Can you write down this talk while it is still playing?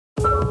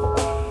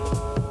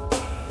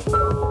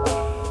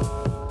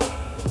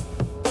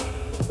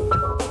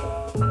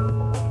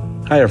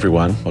Hi,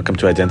 everyone. Welcome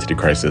to Identity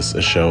Crisis,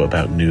 a show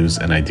about news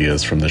and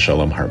ideas from the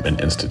Shalom Hartman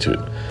Institute.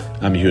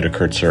 I'm Yehuda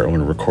Kurtzer, and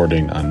we're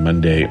recording on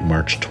Monday,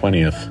 March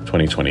 20th,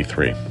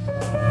 2023.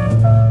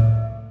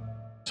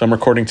 So I'm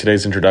recording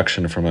today's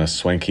introduction from a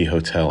swanky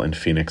hotel in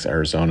Phoenix,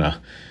 Arizona.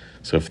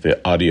 So if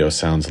the audio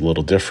sounds a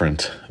little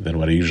different than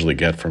what I usually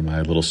get from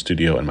my little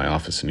studio in my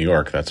office in New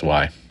York, that's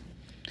why.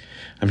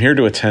 I'm here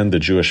to attend the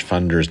Jewish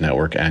Funders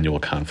Network annual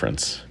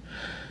conference.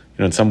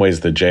 In some ways,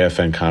 the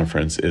JFN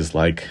conference is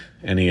like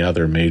any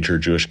other major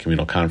Jewish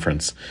communal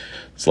conference.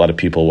 There's a lot of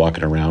people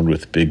walking around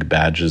with big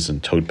badges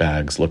and tote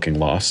bags looking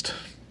lost.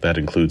 That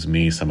includes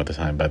me some of the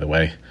time, by the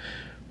way.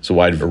 There's a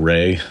wide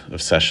array of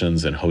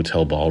sessions in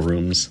hotel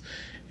ballrooms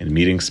and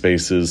meeting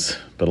spaces,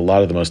 but a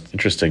lot of the most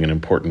interesting and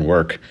important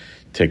work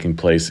taking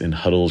place in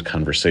huddled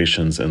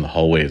conversations in the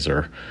hallways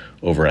or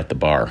over at the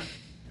bar.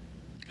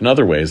 In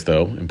other ways,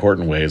 though,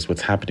 important ways,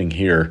 what's happening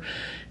here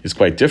is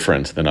quite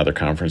different than other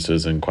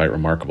conferences and quite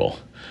remarkable.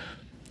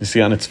 You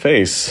see, on its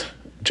face,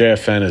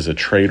 JFN is a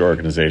trade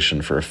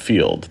organization for a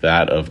field,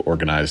 that of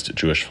organized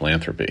Jewish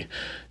philanthropy.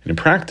 And in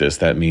practice,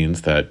 that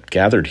means that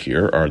gathered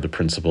here are the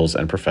principals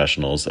and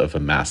professionals of a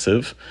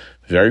massive,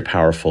 very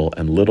powerful,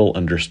 and little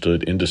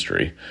understood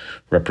industry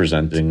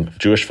representing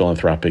Jewish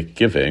philanthropic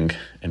giving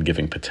and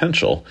giving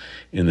potential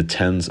in the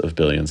tens of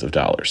billions of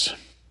dollars.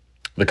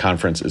 The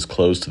conference is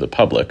closed to the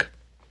public.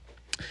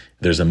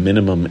 There's a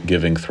minimum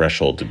giving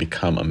threshold to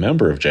become a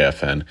member of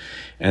JFN,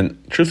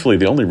 and truthfully,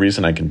 the only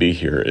reason I can be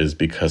here is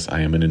because I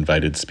am an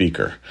invited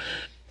speaker.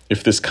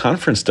 If this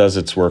conference does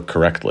its work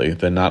correctly,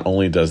 then not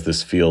only does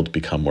this field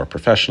become more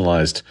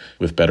professionalized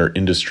with better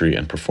industry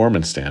and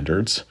performance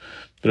standards,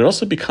 but it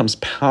also becomes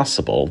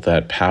possible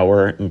that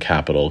power and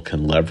capital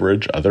can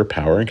leverage other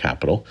power and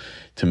capital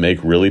to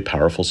make really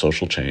powerful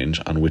social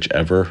change on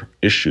whichever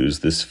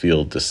issues this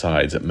field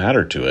decides that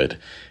matter to it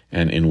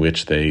and in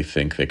which they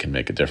think they can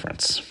make a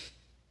difference.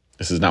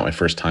 This is not my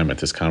first time at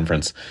this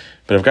conference,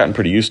 but I've gotten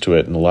pretty used to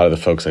it, and a lot of the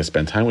folks I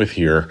spend time with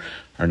here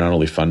are not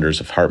only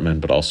funders of Hartman,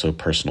 but also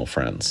personal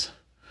friends.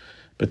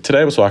 But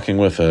today I was walking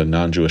with a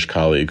non-Jewish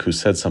colleague who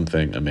said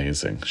something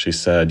amazing. She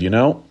said,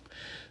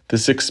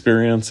 this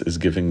experience is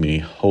giving me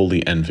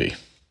holy envy.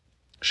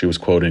 She was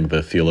quoting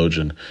the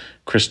theologian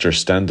Christer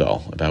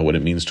Stendhal about what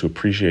it means to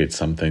appreciate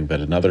something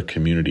that another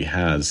community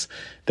has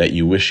that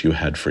you wish you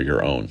had for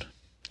your own.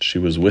 She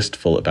was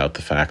wistful about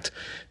the fact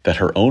that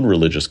her own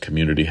religious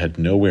community had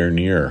nowhere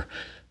near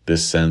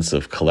this sense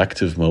of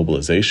collective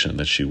mobilization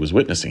that she was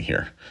witnessing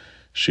here.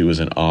 She was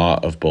in awe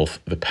of both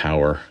the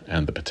power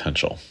and the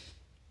potential.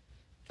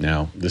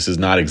 Now, this is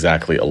not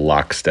exactly a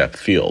lockstep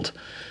field.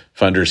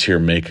 Funders here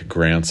make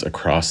grants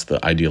across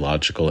the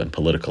ideological and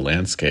political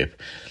landscape.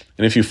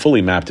 And if you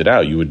fully mapped it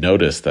out, you would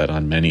notice that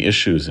on many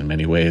issues, in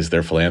many ways,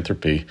 their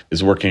philanthropy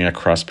is working at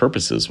cross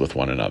purposes with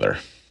one another.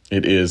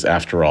 It is,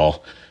 after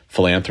all,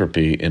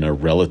 philanthropy in a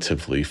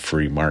relatively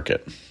free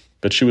market.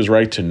 But she was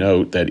right to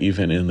note that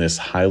even in this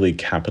highly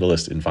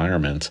capitalist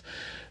environment,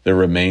 there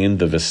remain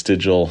the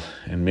vestigial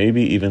and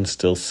maybe even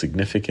still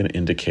significant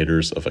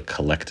indicators of a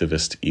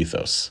collectivist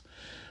ethos.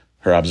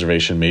 Her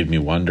observation made me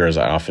wonder, as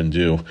I often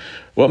do,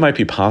 what might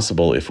be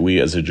possible if we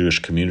as a Jewish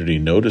community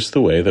notice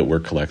the way that we're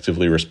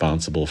collectively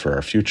responsible for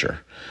our future?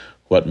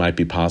 What might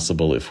be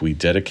possible if we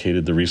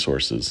dedicated the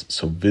resources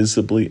so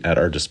visibly at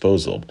our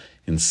disposal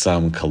in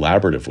some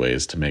collaborative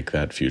ways to make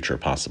that future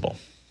possible?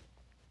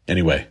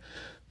 Anyway,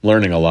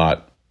 learning a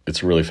lot.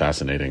 It's really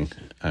fascinating.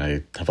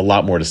 I have a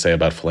lot more to say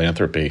about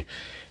philanthropy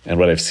and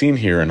what I've seen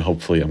here, and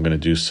hopefully I'm going to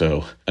do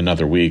so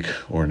another week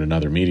or in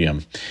another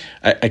medium.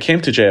 I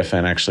came to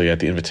JFN actually at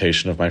the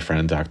invitation of my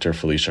friend, Dr.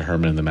 Felicia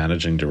Herman, the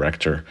managing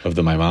director of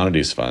the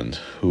Maimonides Fund,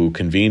 who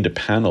convened a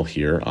panel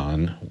here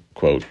on,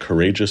 quote,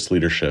 courageous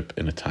leadership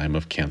in a time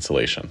of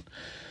cancellation.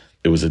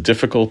 It was a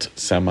difficult,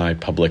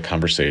 semi-public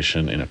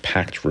conversation in a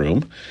packed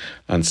room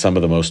on some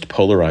of the most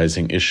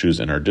polarizing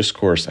issues in our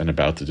discourse and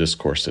about the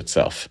discourse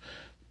itself.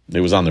 It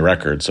was on the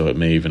record, so it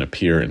may even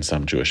appear in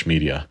some Jewish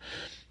media.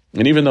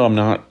 And even though I'm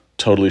not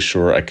totally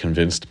sure I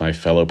convinced my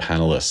fellow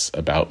panelists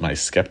about my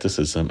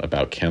skepticism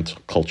about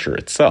cancel culture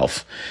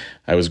itself,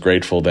 I was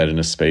grateful that in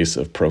a space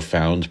of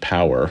profound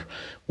power,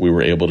 we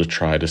were able to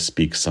try to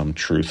speak some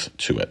truth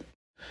to it.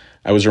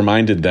 I was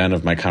reminded then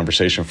of my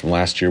conversation from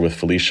last year with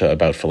Felicia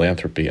about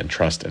philanthropy and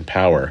trust and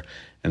power,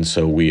 and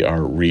so we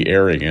are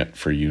re-airing it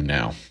for you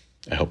now.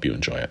 I hope you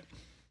enjoy it.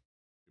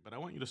 But I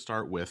want you to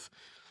start with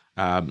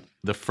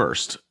the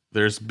first.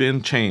 There's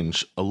been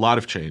change, a lot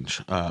of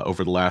change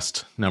over the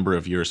last number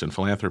of years in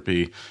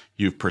philanthropy.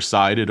 You've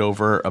presided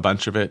over a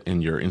bunch of it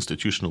in your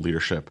institutional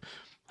leadership.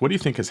 What do you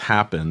think has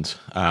happened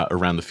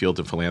around the field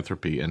of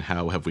philanthropy, and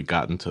how have we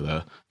gotten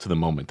to the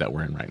moment that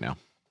we're in right now?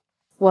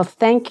 Well,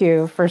 thank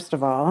you, first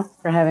of all,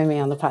 for having me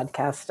on the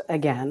podcast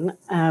again.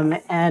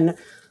 And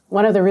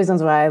one of the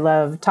reasons why I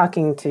love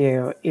talking to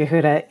you,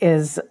 Yehuda,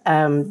 is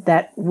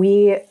that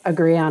we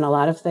agree on a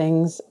lot of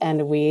things,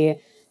 and we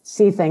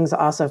see things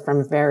also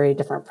from very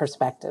different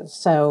perspectives.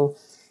 So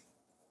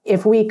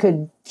if we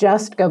could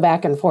just go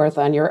back and forth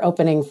on your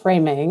opening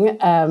framing,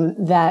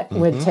 that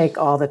would take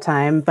all the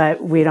time,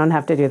 but we don't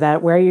have to do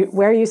that.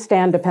 Where you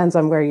stand depends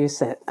on where you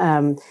sit.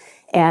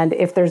 And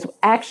if there's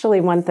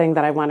actually one thing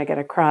that I want to get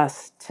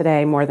across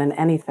today more than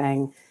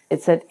anything,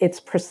 it's that it's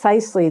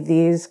precisely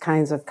these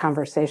kinds of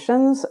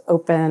conversations,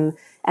 open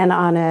and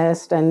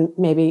honest, and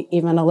maybe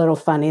even a little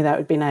funny, that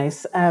would be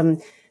nice,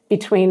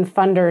 between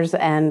funders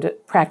and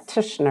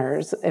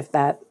practitioners, if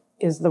that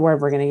is the word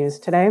we're going to use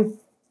today,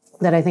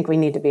 that I think we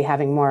need to be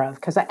having more of.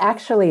 Because I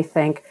actually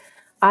think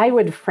I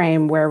would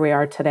frame where we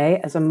are today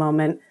as a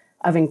moment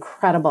of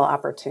incredible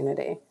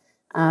opportunity.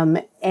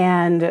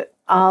 And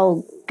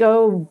I'll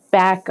go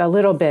back a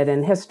little bit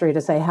in history to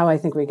say how I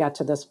think we got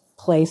to this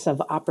place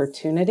of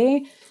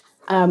opportunity.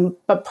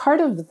 But part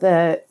of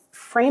the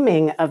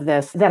framing of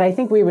this that I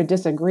think we would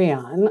disagree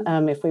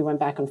on, if we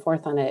went back and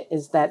forth on it,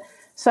 is that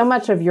so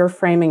much of your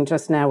framing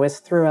just now is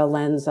through a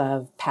lens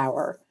of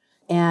power.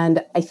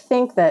 And I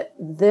think that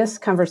this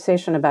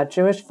conversation about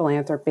Jewish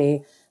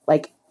philanthropy,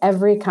 like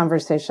every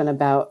conversation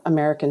about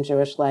American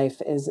Jewish life,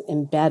 is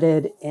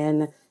embedded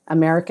in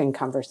American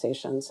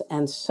conversations.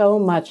 And so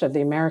much of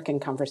the American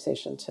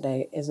conversation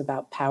today is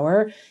about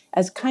power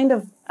as kind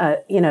of,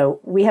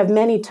 we have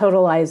many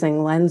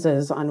totalizing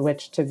lenses on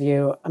which to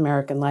view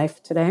American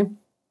life today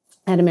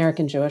and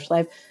American Jewish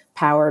life,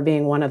 power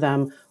being one of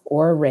them,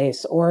 or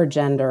race, or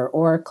gender,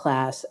 or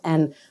class.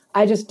 And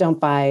I just don't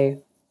buy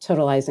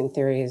totalizing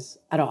theories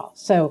at all.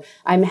 So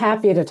I'm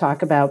happy to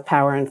talk about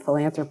power and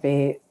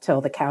philanthropy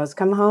till the cows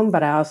come home,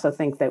 but I also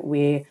think that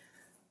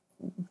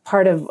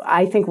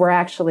I think we're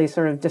actually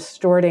sort of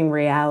distorting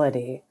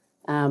reality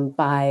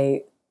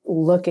by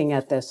looking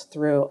at this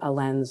through a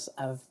lens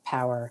of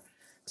power.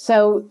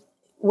 So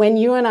when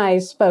you and I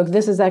spoke,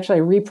 this is actually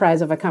a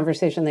reprise of a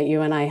conversation that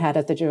you and I had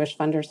at the Jewish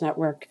Funders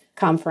Network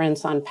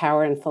conference on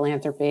power and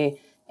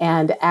philanthropy.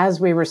 And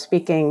as we were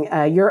speaking,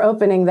 your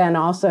opening then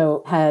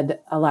also had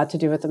a lot to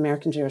do with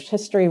American Jewish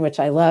history, which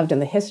I loved, and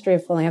the history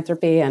of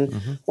philanthropy. And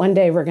one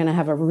day we're going to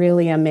have a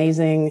really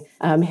amazing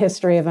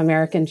history of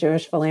American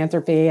Jewish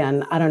philanthropy.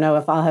 And I don't know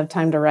if I'll have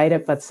time to write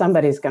it, but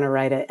somebody's going to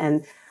write it.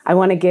 And I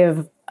want to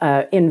give,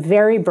 in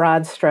very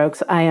broad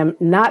strokes, I am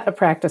not a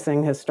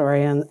practicing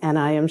historian, and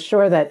I am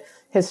sure that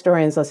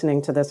historians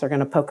listening to this are going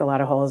to poke a lot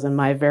of holes in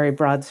my very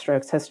broad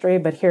strokes history.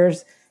 But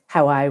here's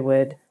how I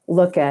would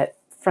look at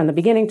from the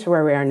beginning to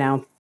where we are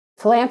now.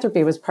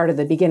 Philanthropy was part of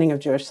the beginning of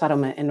Jewish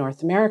settlement in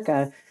North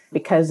America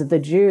because the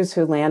Jews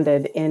who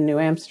landed in New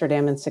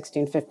Amsterdam in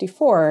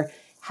 1654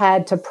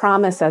 had to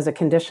promise as a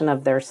condition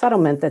of their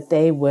settlement that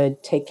they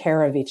would take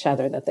care of each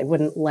other, that they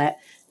wouldn't let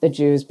the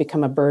Jews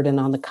become a burden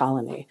on the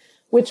colony,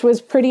 which was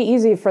pretty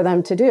easy for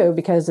them to do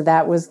because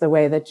that was the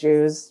way that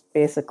Jews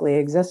basically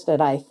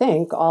existed, I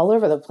think, all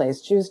over the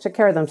place. Jews took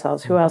care of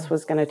themselves. Who else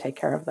was going to take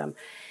care of them?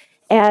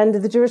 And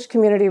the Jewish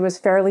community was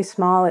fairly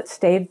small. It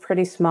stayed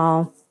pretty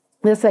small.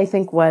 This, I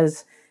think,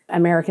 was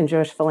American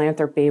Jewish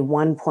philanthropy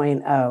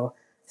 1.0.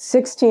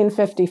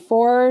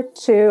 1654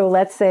 to,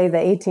 let's say, the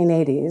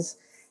 1880s.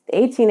 The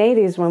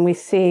 1880s, when we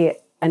see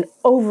an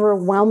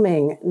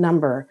overwhelming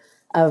number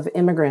of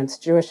immigrants,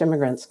 Jewish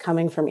immigrants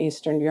coming from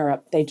Eastern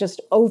Europe, they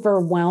just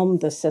overwhelmed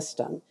the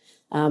system.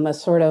 A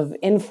sort of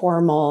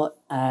informal,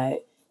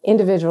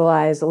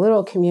 individualized, a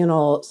little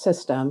communal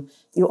system.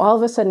 All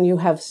of a sudden, you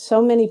have so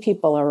many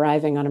people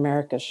arriving on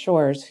America's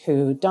shores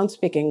who don't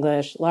speak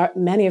English,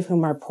 many of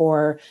whom are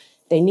poor.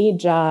 They need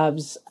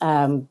jobs.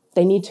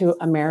 They need to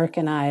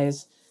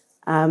Americanize.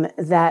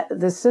 That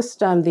the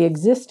system, the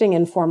existing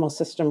informal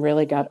system,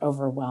 really got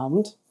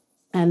overwhelmed.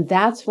 And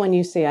that's when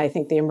you see, I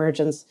think, the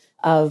emergence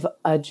of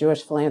a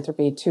Jewish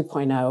philanthropy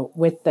 2.0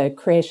 with the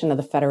creation of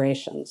the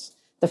federations.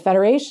 The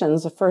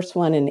federations, the first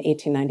one in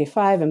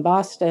 1895 in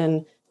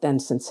Boston, then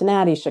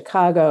Cincinnati,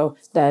 Chicago,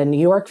 the New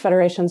York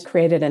federations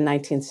created in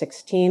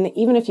 1916.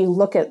 Even if you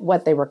look at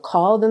what they were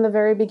called in the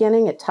very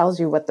beginning, it tells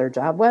you what their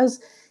job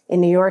was.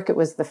 In New York, it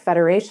was the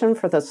Federation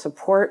for the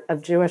Support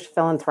of Jewish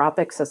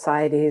Philanthropic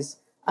Societies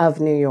of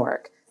New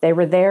York. They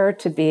were there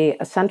to be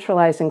a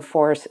centralizing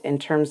force in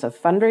terms of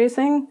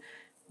fundraising,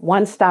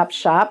 one-stop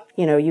shop.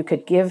 You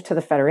could give to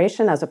the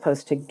Federation as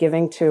opposed to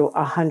giving to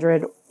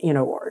 100,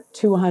 or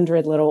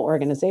 200 little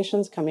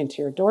organizations coming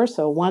to your door.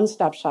 So a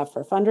one-stop shop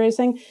for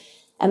fundraising.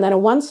 And then a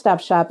one-stop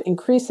shop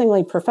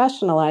increasingly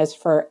professionalized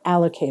for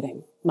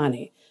allocating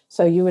money.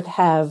 So you would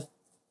have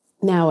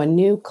now a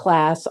new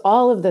class,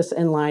 all of this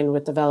in line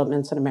with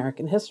developments in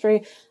American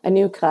history, a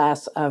new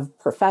class of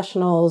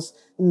professionals,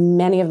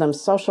 many of them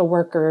social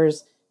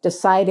workers,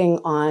 deciding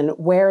on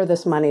where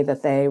this money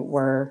that they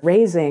were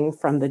raising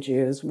from the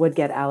Jews would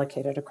get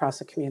allocated across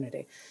the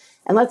community.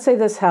 And let's say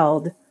this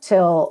held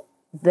till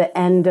the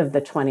end of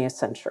the 20th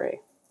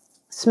century.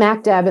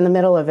 Smack dab in the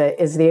middle of it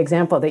is the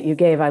example that you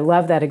gave. I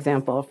love that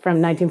example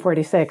from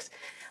 1946.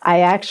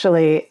 I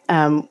actually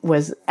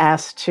was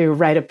asked to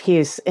write a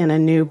piece in a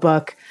new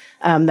book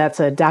that's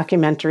a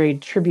documentary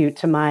tribute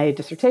to my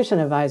dissertation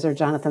advisor,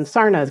 Jonathan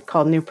Sarna,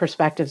 called New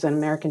Perspectives in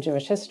American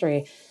Jewish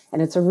History.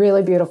 And it's a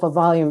really beautiful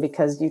volume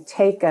because you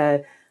take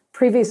a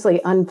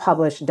previously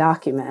unpublished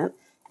document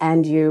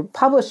and you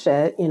publish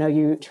it,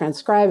 you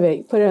transcribe it,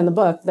 you put it in the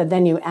book, but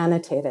then you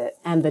annotate it.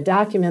 And the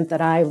document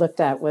that I looked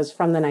at was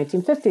from the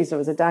 1950s. It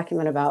was a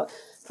document about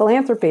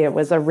philanthropy. It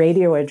was a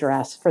radio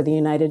address for the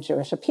United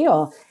Jewish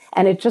Appeal.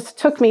 And it just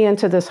took me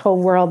into this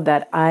whole world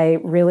that I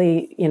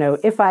really,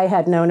 if I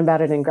had known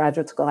about it in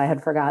graduate school, I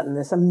had forgotten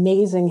this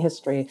amazing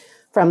history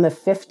from the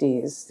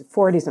 50s,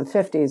 40s and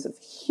 50s of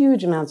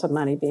huge amounts of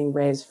money being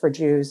raised for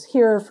Jews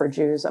here, for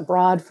Jews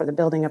abroad, for the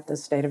building up the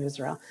state of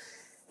Israel.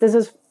 This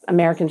is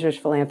American Jewish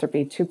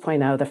Philanthropy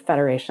 2.0, the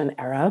Federation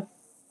era.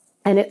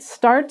 And it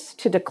starts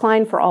to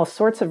decline for all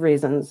sorts of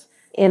reasons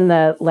in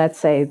the, let's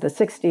say, the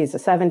 60s, the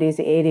 70s,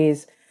 the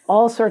 80s,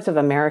 all sorts of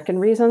American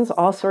reasons,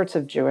 all sorts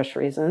of Jewish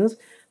reasons.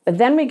 But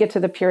then we get to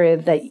the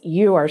period that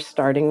you are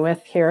starting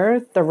with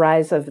here, the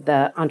rise of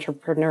the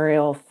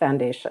entrepreneurial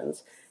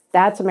foundations.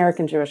 That's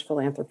American Jewish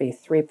Philanthropy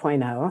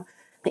 3.0.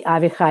 The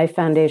Avichai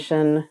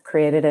Foundation,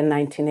 created in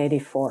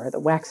 1984. The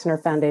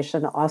Wexner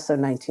Foundation, also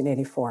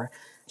 1984.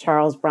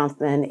 Charles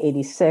Bronfman,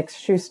 86.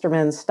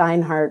 Schusterman,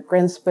 Steinhardt,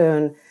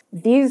 Grinspoon.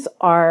 These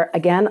are,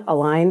 again,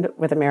 aligned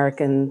with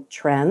American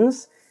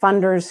trends.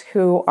 Funders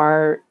who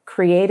are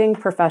creating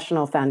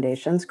professional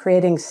foundations,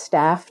 creating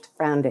staffed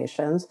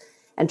foundations,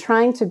 and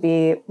trying to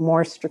be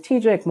more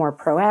strategic, more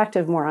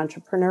proactive, more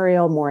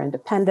entrepreneurial, more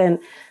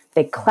independent.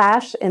 They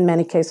clash in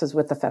many cases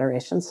with the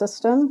federation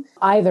system,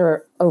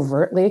 either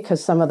overtly,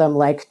 because some of them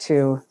like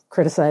to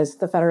criticize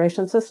the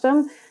federation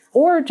system,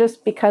 or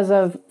just because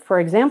of, for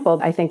example,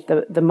 I think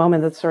the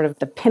moment that's sort of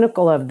the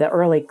pinnacle of the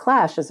early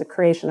clash is the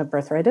creation of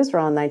Birthright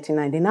Israel in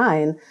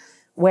 1999,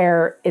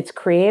 where it's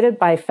created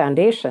by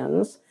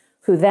foundations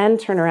who then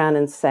turn around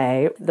and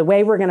say, the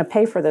way we're going to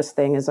pay for this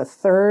thing is a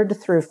third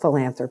through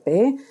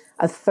philanthropy,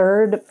 a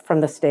third from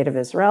the state of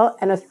Israel,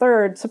 and a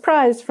third,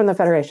 surprise, from the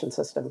federation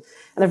system.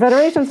 And the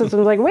federation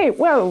system is like, wait,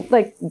 whoa,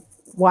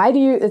 why do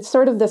you, it's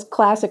sort of this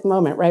classic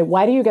moment, right?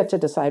 Why do you get to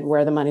decide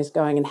where the money's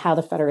going and how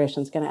the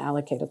federation's going to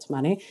allocate its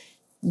money?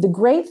 The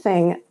great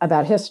thing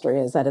about history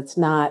is that it's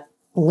not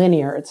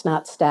linear, it's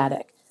not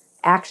static.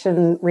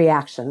 Action,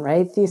 reaction,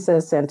 right?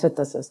 Thesis,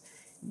 antithesis.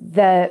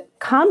 The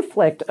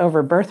conflict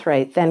over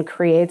birthright then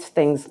creates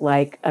things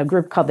like a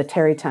group called the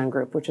Tarrytown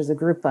Group, which is a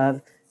group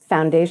of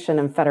foundation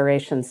and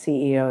federation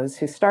CEOs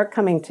who start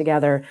coming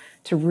together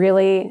to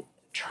really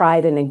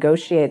try to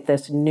negotiate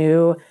this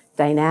new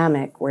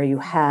dynamic where you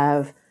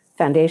have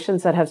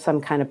foundations that have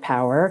some kind of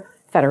power,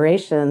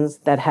 federations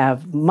that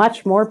have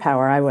much more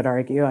power, I would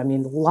argue,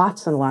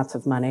 lots and lots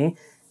of money,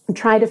 and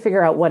try to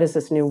figure out what is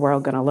this new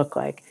world going to look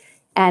like.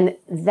 And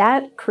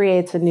that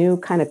creates a new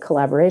kind of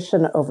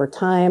collaboration over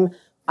time.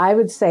 I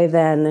would say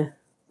then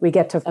we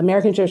get to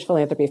American Jewish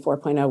Philanthropy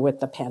 4.0 with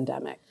the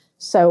pandemic.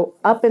 So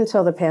up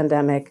until the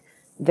pandemic,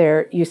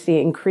 there you see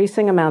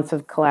increasing amounts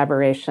of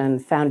collaboration,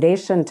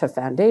 foundation to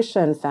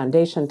foundation,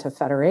 foundation to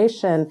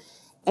federation,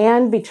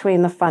 and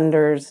between the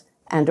funders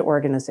and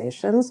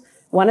organizations.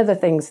 One of the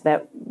things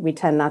that we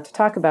tend not to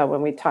talk about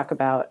when we talk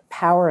about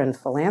power and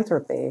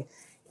philanthropy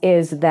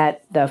is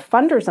that the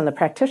funders and the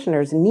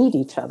practitioners need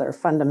each other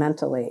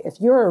fundamentally. If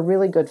you're a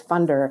really good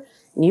funder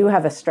and you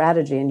have a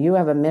strategy and you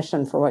have a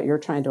mission for what you're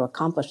trying to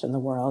accomplish in the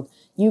world,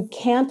 you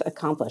can't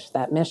accomplish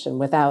that mission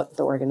without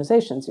the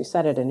organizations. You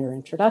said it in your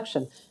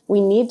introduction.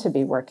 We need to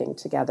be working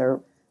together.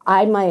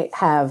 I might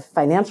have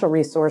financial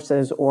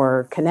resources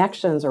or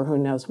connections or who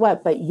knows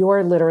what, but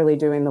you're literally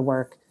doing the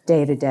work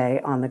day to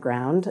day on the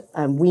ground.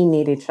 We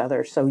need each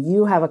other. So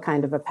you have a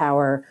kind of a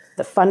power.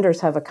 The funders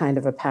have a kind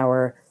of a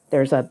power.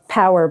 There's a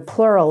power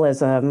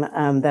pluralism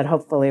that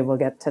hopefully we'll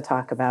get to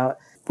talk about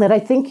that I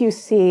think you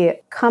see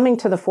coming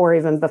to the fore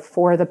even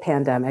before the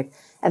pandemic.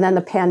 And then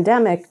the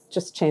pandemic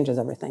just changes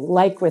everything.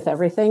 Like with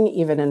everything,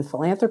 even in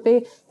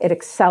philanthropy, it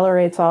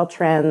accelerates all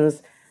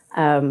trends.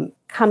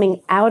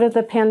 Coming out of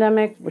the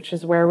pandemic, which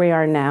is where we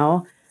are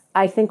now,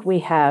 I think we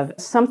have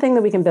something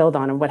that we can build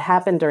on and what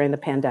happened during the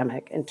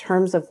pandemic in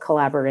terms of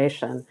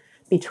collaboration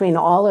between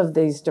all of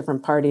these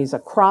different parties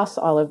across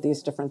all of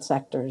these different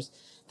sectors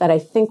that I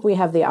think we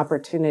have the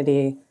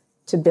opportunity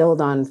to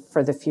build on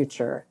for the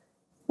future.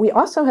 We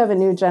also have a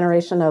new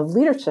generation of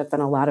leadership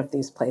in a lot of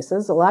these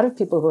places, a lot of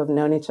people who have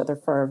known each other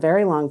for a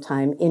very long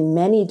time in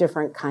many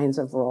different kinds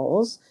of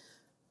roles.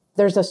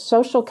 There's a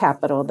social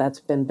capital that's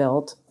been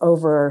built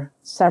over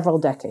several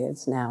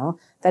decades now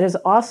that is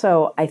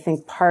also, I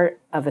think, part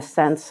of a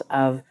sense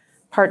of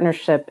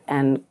partnership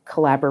and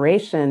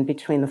collaboration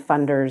between the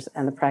funders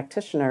and the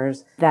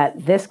practitioners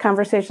that this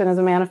conversation is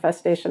a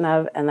manifestation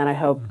of, and that I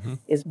hope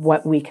is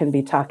what we can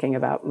be talking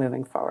about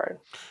moving forward.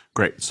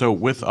 Great. So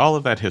with all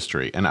of that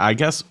history, and I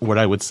guess what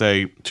I would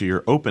say to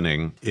your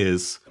opening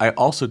is I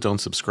also don't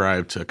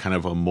subscribe to kind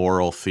of a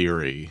moral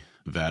theory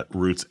that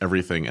roots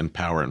everything in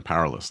power and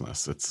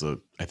powerlessness.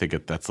 I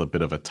think that's a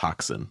bit of a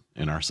toxin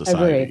in our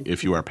society. Agreed.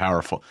 If you are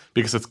powerful,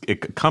 because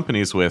it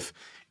accompanies with,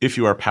 if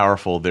you are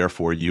powerful,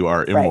 therefore you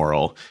are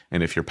immoral, right.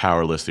 And if you're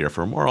powerless,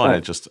 therefore moral.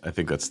 Right. And I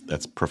think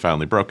that's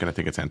profoundly broken. I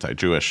think it's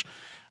anti-Jewish.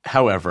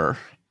 However,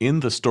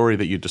 in the story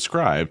that you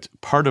described,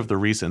 part of the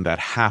reason that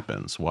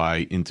happens,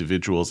 why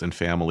individuals and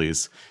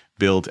families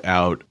build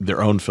out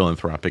their own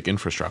philanthropic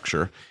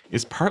infrastructure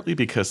is partly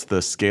because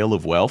the scale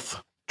of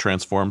wealth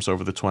transforms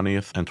over the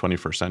 20th and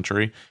 21st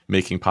century,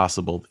 making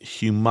possible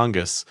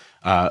humongous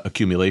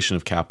accumulation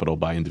of capital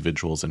by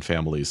individuals and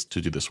families to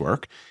do this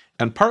work.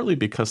 And partly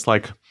because,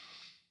 like,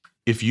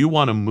 if you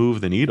want to move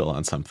the needle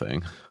on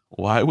something,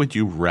 why would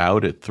you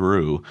route it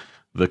through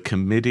the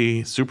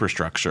committee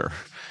superstructure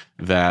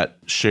that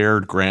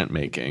shared grant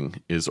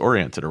making is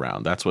oriented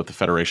around? That's what the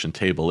Federation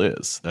table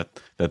is, that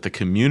the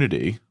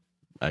community,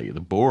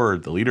 the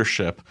board, the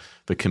leadership,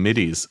 the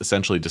committees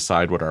essentially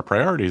decide what our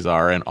priorities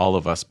are, and all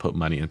of us put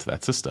money into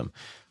that system.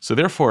 So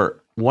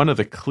therefore, one of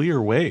the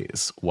clear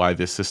ways why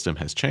this system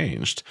has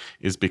changed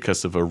is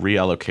because of a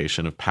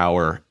reallocation of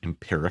power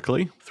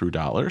empirically through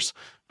dollars,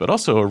 but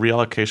also a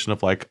reallocation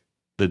of like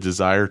the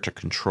desire to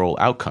control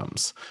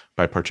outcomes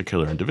by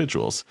particular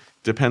individuals.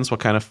 Depends what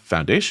kind of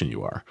foundation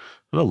you are.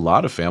 But a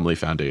lot of family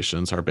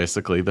foundations are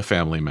basically the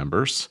family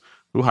members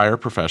who hire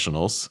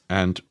professionals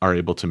and are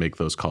able to make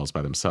those calls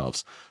by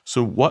themselves.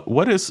 So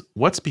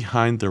what's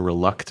behind the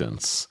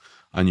reluctance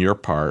on your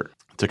part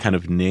to kind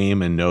of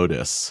name and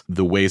notice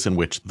the ways in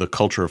which the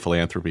culture of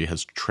philanthropy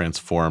has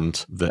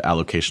transformed the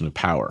allocation of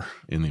power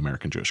in the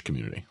American Jewish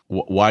community?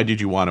 Why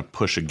did you want to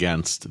push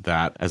against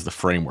that as the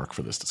framework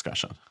for this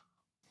discussion?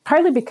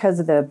 Partly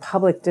because the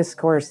public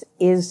discourse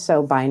is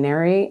so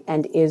binary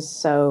and is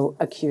so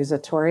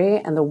accusatory,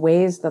 and the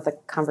ways that the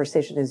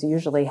conversation is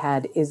usually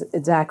had is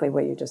exactly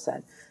what you just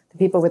said. The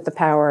people with the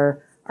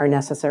power are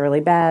necessarily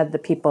bad. The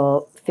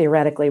people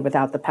theoretically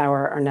without the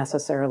power are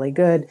necessarily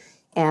good.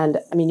 And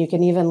I mean, you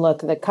can even look,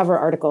 the cover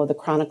article of the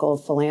Chronicle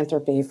of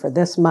Philanthropy for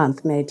this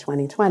month, May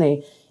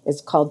 2020,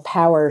 is called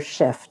Power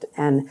Shift.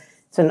 And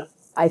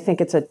I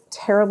think it's a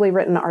terribly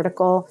written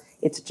article.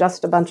 It's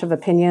just a bunch of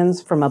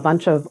opinions from a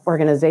bunch of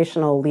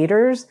organizational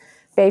leaders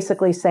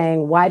basically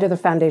saying, why do the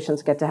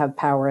foundations get to have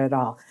power at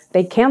all?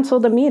 They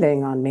canceled a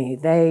meeting on me.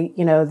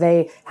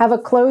 They have a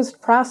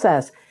closed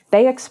process.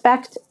 They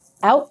expect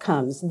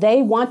outcomes.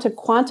 They want to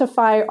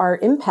quantify our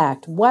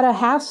impact. What a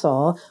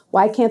hassle.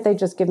 Why can't they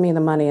just give me the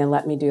money and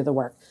let me do the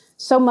work?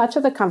 So much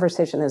of the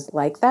conversation is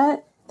like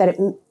that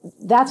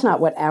that's not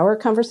what our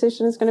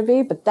conversation is going to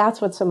be, but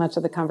that's what so much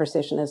of the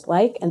conversation is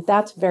like. And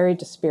that's very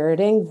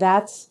dispiriting.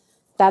 That's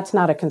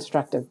not a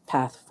constructive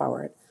path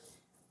forward.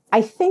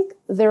 I think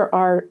there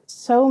are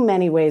so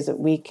many ways that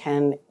we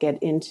can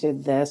get into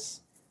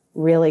this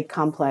really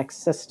complex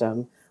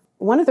system.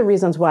 One of the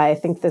reasons why I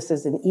think this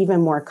is an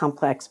even more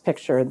complex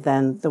picture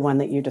than the one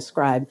that you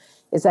described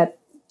is that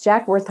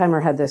Jack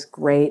Wertheimer had this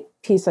great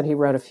piece that he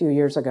wrote a few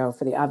years ago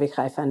for the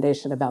Avichai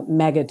Foundation about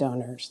mega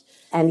donors.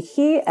 And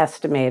he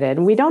estimated,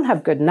 and we don't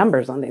have good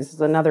numbers on these, this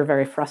is another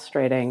very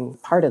frustrating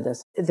part of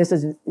this. This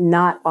is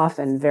not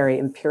often very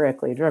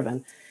empirically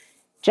driven.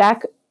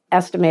 Jack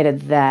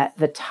estimated that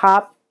the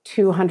top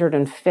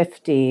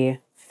 250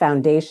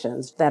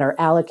 foundations that are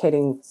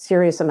allocating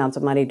serious amounts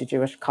of money to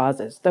Jewish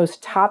causes, those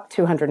top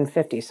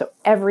 250, so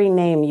every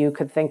name you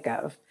could think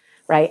of,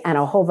 right, and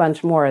a whole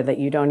bunch more that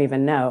you don't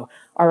even know,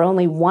 are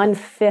only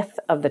 1/5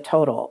 of the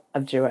total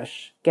of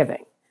Jewish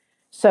giving.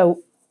 So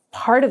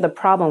part of the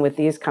problem with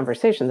these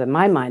conversations, in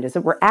my mind, is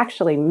that we're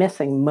actually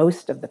missing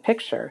most of the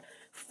picture.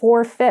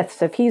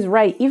 4/5, if he's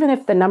right, even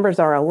if the numbers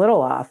are a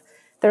little off,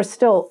 there's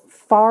still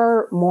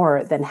far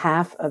more than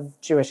half of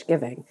Jewish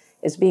giving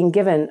is being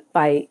given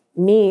by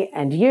me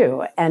and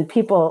you and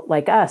people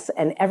like us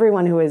and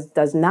everyone who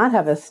does not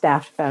have a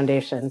staffed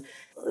foundation.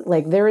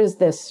 Like, there is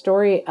this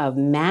story of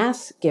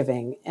mass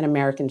giving in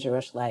American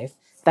Jewish life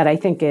that I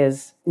think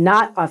is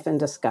not often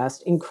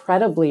discussed,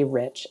 incredibly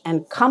rich,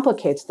 and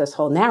complicates this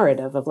whole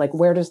narrative of like,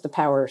 where does the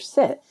power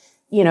sit?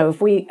 You know,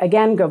 if we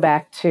again go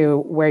back to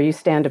where you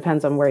stand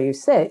depends on where you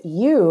sit,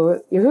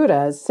 you,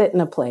 Yehuda, sit in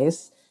a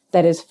place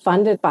that is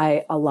funded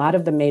by a lot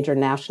of the major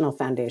national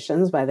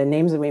foundations, by the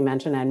names that we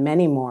mentioned and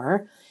many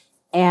more.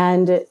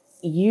 And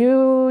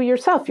you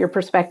yourself, your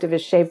perspective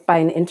is shaped by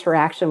an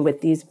interaction with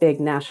these big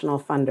national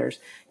funders.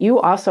 You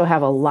also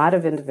have a lot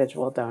of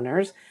individual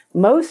donors.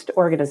 Most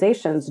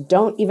organizations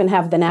don't even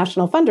have the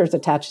national funders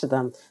attached to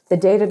them. The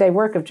day-to-day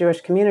work of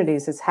Jewish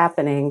communities is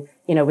happening,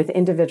 with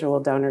individual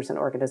donors and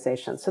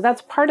organizations. So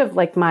that's part of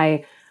like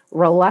my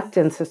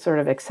reluctance to sort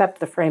of accept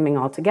the framing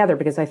altogether,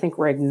 because I think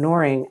we're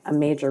ignoring a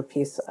major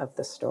piece of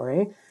the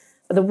story.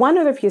 But the one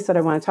other piece that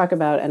I want to talk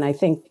about, and I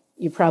think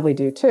you probably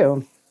do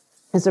too,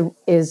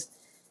 is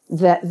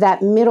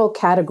that middle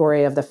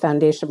category of the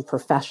foundation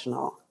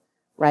professional,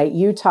 right?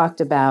 You talked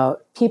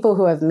about people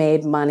who have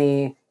made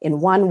money in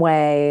one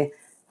way,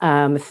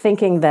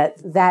 thinking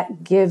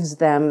that gives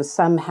them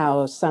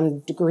somehow some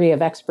degree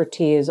of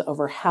expertise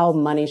over how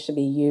money should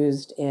be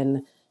used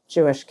in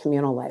Jewish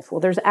communal life.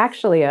 Well, there's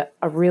actually a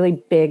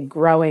really big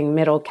growing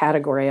middle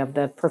category of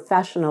the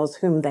professionals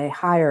whom they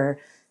hire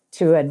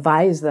to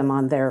advise them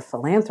on their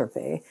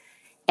philanthropy.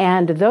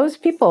 And those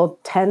people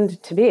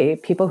tend to be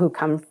people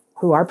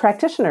who are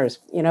practitioners.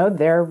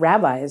 They're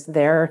rabbis,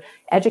 they're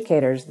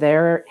educators,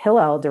 they're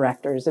Hillel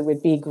directors. It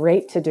would be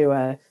great to do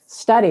a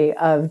study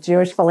of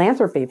Jewish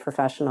philanthropy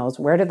professionals.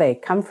 Where do they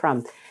come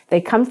from?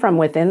 They come from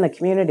within the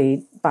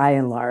community by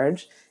and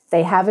large.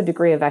 They have a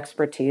degree of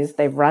expertise.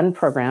 They run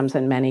programs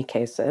in many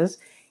cases,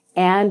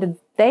 and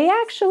they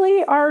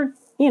actually are,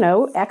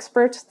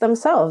 experts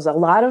themselves. A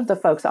lot of the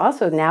folks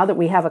also, now that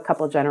we have a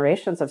couple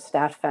generations of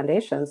staffed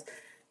foundations,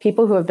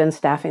 people who have been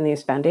staffing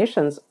these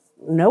foundations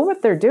know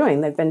what they're doing.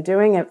 They've been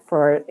doing it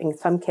for, in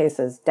some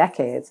cases,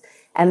 decades.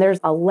 And there's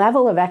a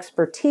level of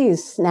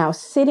expertise now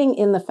sitting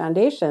in the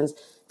foundations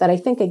that I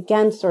think,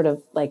 again, sort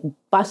of like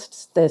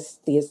busts this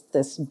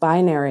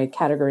binary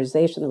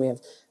categorization that we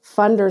have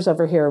funders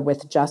over here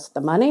with just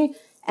the money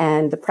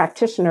and the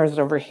practitioners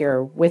over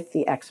here with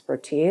the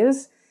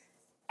expertise.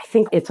 I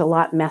think it's a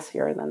lot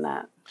messier than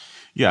that.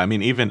 Yeah, I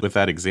mean, even with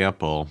that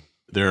example,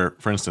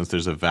 for instance,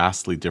 there's a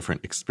vastly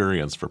different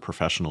experience for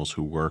professionals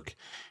who work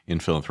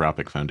in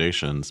philanthropic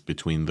foundations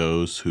between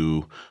those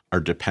who are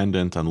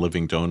dependent on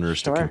living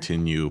donors to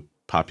continue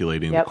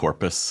populating the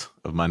corpus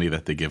of money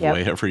that they give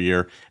away every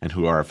year and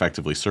who are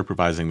effectively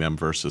supervising them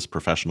versus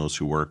professionals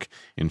who work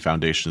in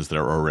foundations that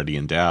are already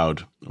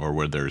endowed or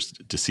where there's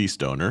deceased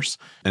donors.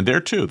 And there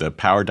too, the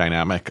power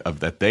dynamic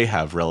of that they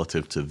have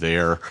relative to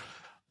their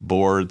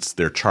boards,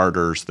 their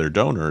charters, their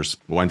donors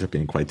winds up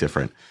being quite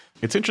different.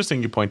 It's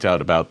interesting you point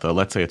out about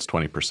let's say it's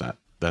 20%,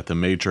 that the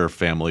major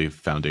family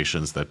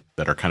foundations that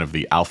are kind of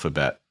the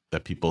alphabet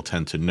that people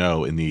tend to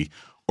know in the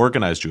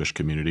organized Jewish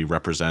community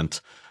represent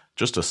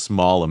just a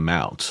small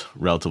amount,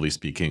 relatively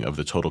speaking, of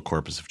the total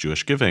corpus of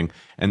Jewish giving.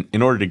 And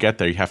in order to get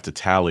there, you have to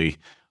tally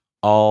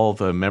all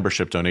the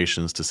membership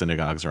donations to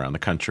synagogues around the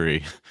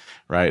country,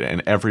 right?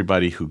 And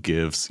everybody who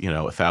gives,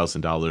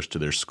 $1,000 to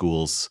their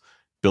school's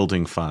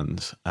building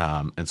fund,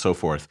 and so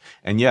forth.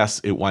 And yes,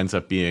 it winds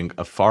up being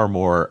a far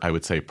more, I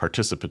would say,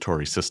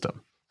 participatory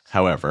system.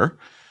 However,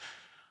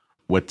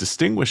 what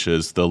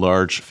distinguishes the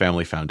large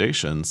family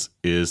foundations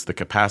is the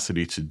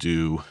capacity to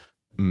do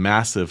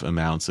massive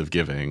amounts of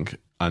giving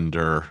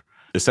under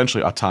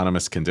essentially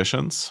autonomous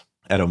conditions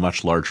at a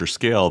much larger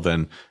scale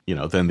than the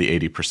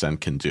 80%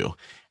 can do.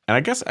 And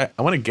I guess I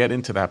want to get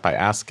into that by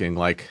asking,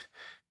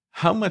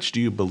 how much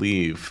do you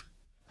believe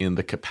in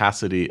the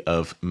capacity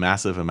of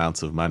massive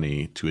amounts of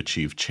money to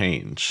achieve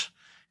change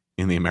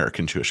in the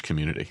American Jewish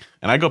community?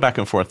 And I go back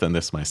and forth on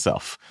this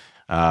myself.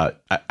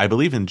 I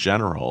believe in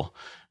general,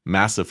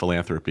 massive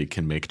philanthropy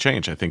can make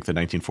change. I think the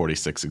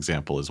 1946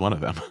 example is one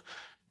of them.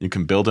 You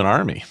can build an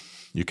army.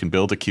 You can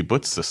build a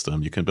kibbutz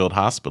system. You can build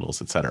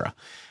hospitals, et cetera.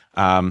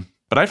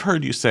 But I've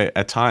heard you say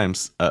at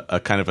times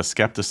a kind of a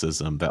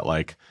skepticism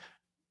that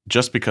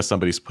just because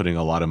somebody's putting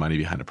a lot of money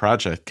behind a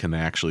project, can they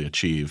actually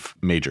achieve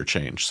major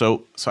change?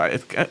 So I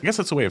guess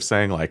it's a way of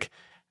saying,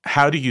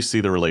 how do you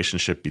see the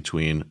relationship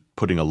between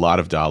putting a lot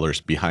of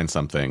dollars behind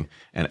something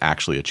and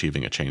actually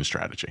achieving a change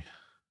strategy?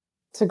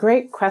 It's a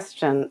great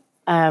question,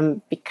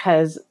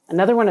 because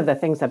another one of the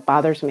things that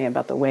bothers me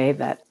about the way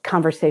that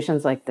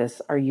conversations like this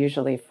are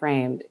usually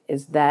framed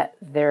is that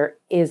there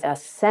is a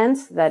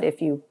sense that if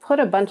you put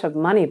a bunch of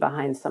money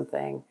behind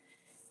something,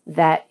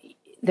 that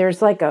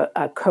there's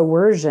a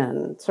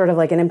coercion, sort of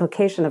like an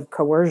implication of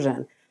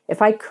coercion.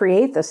 If I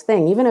create this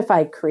thing, even if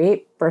I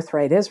create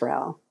Birthright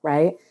Israel,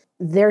 right,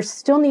 there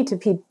still need to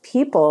be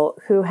people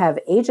who have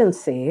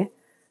agency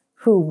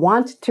who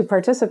want to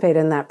participate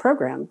in that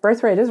program.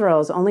 Birthright Israel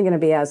is only going to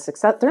be as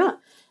successful.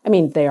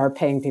 They are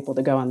paying people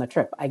to go on the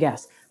trip, I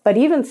guess. But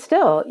even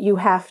still, you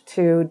have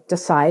to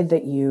decide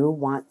that you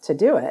want to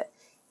do it.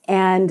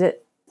 And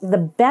the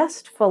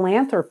best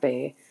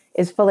philanthropy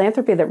is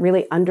philanthropy that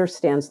really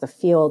understands the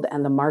field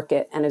and the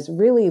market and is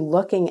really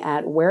looking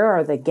at where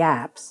are the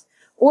gaps,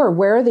 or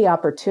where are the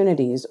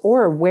opportunities,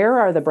 or where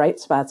are the bright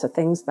spots of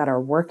things that are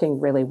working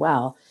really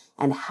well,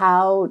 and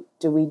how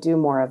do we do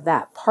more of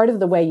that? Part of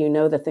the way you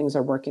know that things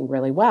are working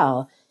really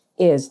well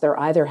is they're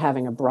either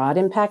having a broad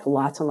impact,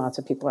 lots and lots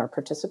of people are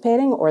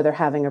participating, or they're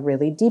having a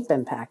really deep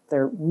impact.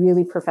 They're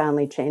really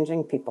profoundly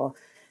changing people.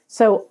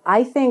 So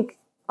I think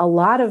a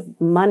lot of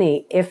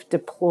money, if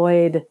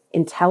deployed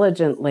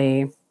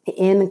intelligently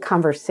in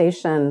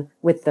conversation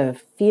with the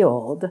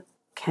field,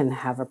 can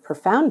have a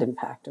profound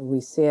impact. And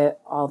we see it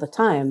all the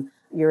time.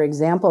 Your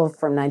example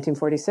from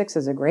 1946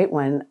 is a great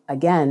one,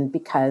 again,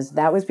 because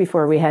that was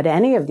before we had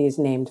any of these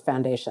named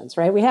foundations,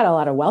 right? We had a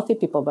lot of wealthy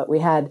people, but we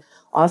had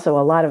also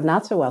a lot of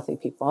not so wealthy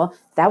people.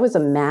 That was a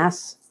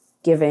mass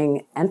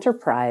giving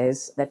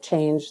enterprise that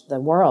changed the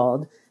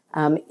world.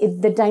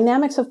 The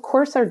dynamics, of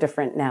course, are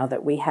different now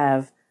that we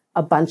have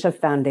a bunch of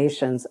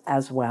foundations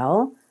as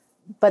well.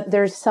 But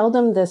there's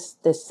seldom this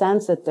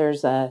sense that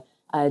there's a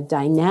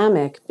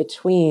dynamic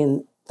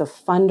between the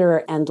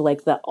funder and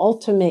the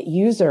ultimate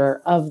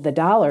user of the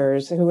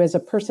dollars, who is a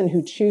person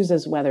who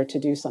chooses whether to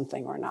do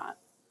something or not.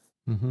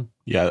 Mm-hmm.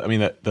 Yeah,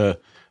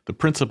 the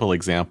principal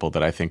example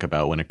that I think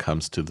about when it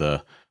comes to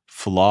the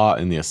flaw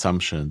in the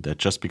assumption that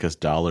just because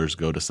dollars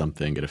go to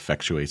something, it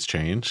effectuates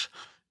change,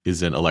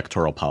 is in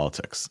electoral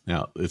politics.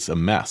 Now, it's a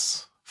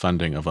mess,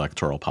 funding of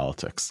electoral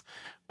politics.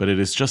 But it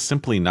is just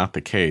simply not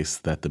the case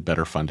that the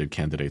better funded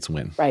candidates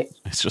win. Right.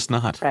 It's just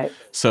not. Right.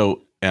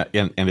 So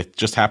And it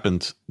just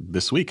happened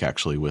this week,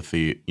 actually, with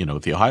the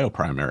Ohio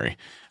primary.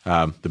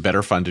 The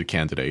better funded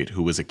candidate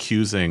who was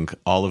accusing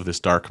all of this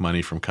dark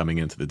money from coming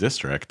into the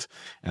district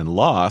and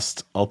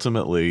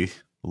ultimately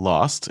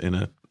lost in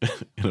a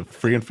in a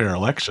free and fair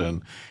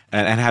election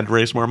and had to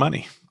raise more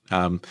money.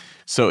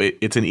 So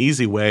it's an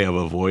easy way of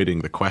avoiding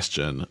the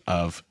question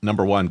of,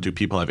 number one, do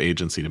people have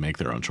agency to make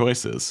their own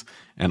choices?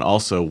 And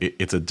also,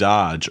 it's a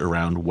dodge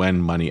around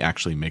when money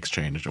actually makes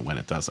change and when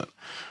it doesn't.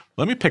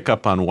 Let me pick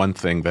up on one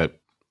thing that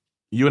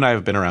you and I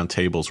have been around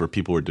tables where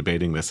people were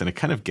debating this, and it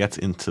kind of gets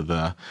into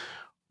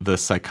the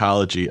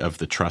psychology of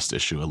the trust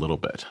issue a little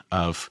bit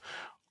of,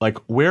 like,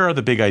 where are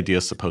the big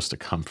ideas supposed to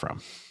come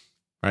from?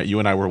 Right? You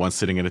and I were once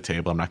sitting at a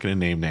table, I'm not going to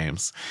name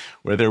names,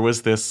 where there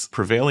was this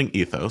prevailing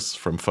ethos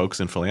from folks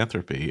in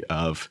philanthropy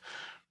of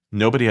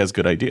nobody has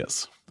good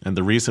ideas. And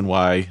the reason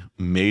why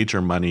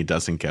major money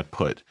doesn't get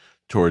put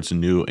towards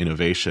new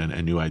innovation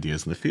and new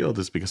ideas in the field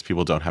is because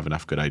people don't have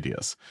enough good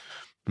ideas.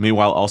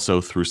 Meanwhile, also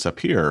through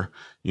Sapir,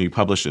 you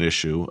published an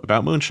issue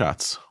about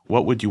moonshots.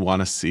 What would you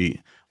want to see?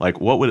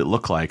 Like, what would it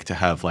look like to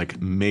have like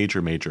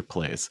major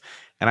plays?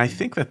 And I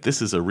think that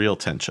this is a real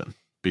tension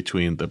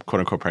between the quote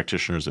unquote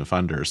practitioners and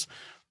funders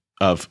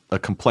of a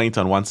complaint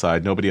on one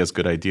side, nobody has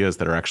good ideas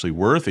that are actually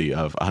worthy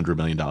of $100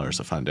 million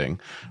of funding,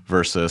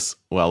 versus,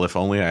 well, if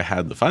only I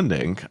had the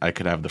funding, I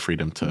could have the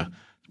freedom to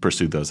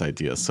pursue those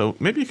ideas. So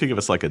maybe you could give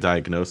us like a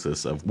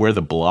diagnosis of where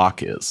the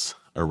block is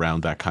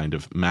around that kind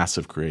of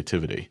massive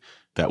creativity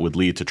that would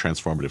lead to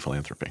transformative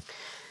philanthropy.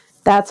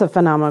 That's a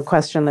phenomenal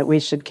question that we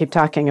should keep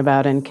talking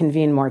about and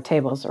convene more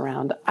tables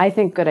around. I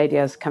think good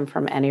ideas come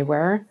from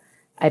anywhere.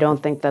 I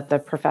don't think that the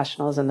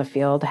professionals in the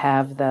field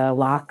have the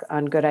lock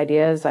on good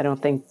ideas. I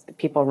don't think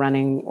people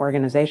running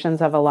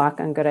organizations have a lock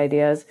on good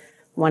ideas.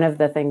 One of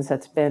the things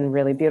that's been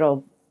really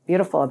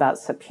beautiful about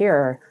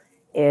Sapir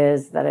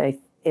is that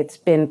it's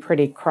been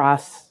pretty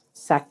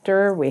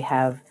cross-sector. We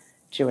have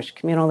Jewish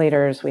communal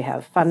leaders, we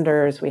have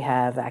funders, we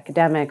have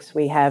academics,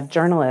 we have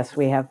journalists,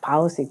 we have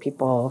policy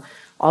people,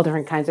 all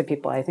different kinds of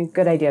people. I think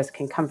good ideas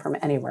can come from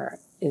anywhere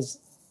is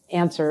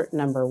answer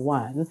number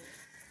one.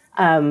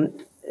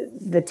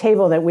 The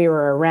table that we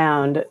were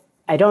around,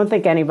 I don't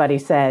think anybody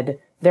said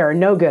there are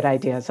no good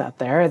ideas out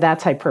there.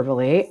 That's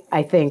hyperbole.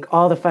 I think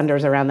all the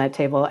funders around that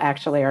table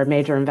actually are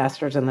major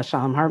investors in the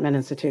Shalom Hartman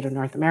Institute of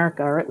North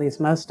America, or at least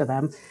most of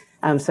them.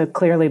 So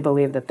clearly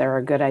believe that there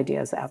are good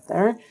ideas out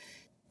there.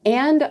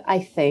 And I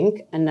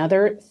think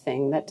another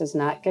thing that does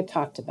not get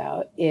talked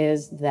about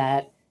is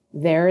that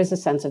there is a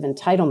sense of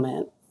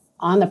entitlement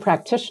on the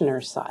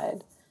practitioner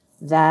side,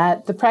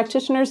 that the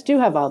practitioners do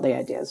have all the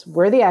ideas.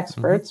 We're the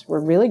experts.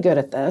 We're really good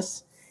at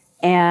this.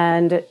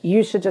 And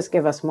you should just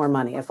give us more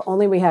money. If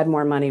only we had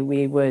more money,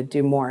 we would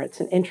do more.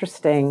 It's an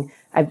interesting,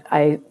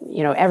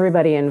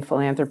 everybody in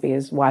philanthropy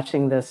is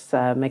watching this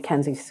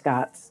Mackenzie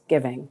Scott's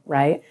giving,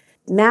 right?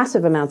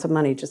 Massive amounts of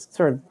money just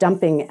sort of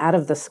dumping out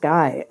of the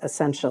sky,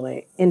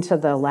 essentially, into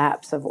the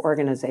laps of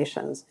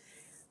organizations.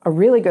 A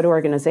really good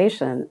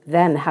organization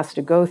then has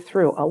to go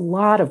through a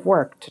lot of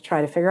work to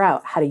try to figure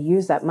out how to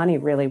use that money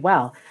really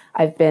well.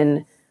 I've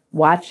been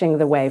watching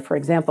the way, for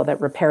example,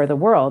 that Repair the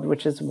World,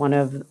 which is one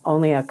of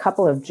only a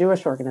couple of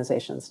Jewish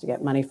organizations to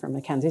get money from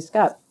Mackenzie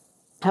Scott,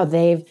 how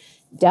they've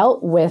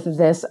dealt with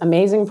this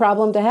amazing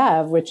problem to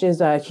have, which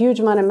is a huge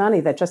amount of money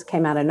that just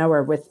came out of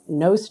nowhere with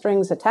no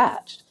strings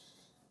attached.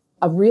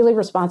 A really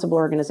responsible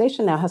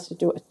organization now has to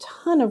do a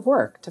ton of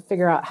work to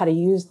figure out how to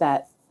use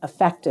that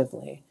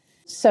effectively.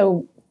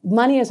 So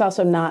money is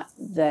also not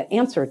the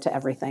answer to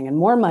everything, and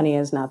more money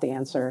is not the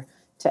answer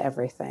to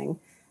everything.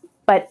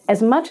 But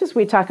as much as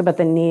we talk about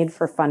the need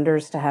for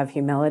funders to have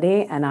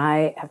humility, and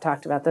I have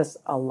talked about this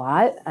a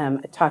lot, I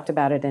talked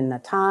about it in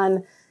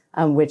Natan,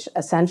 which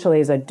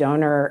essentially is a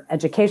donor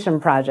education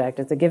project.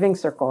 It's a giving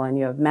circle, and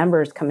you have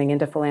members coming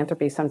into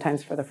philanthropy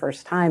sometimes for the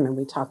first time, and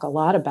we talk a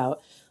lot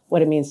about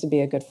what it means to be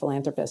a good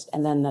philanthropist.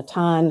 And then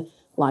Natan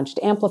launched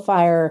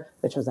Amplifier,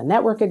 which was a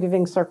network of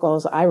giving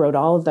circles. I wrote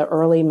all of the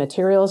early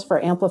materials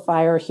for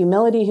Amplifier.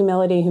 Humility,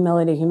 humility,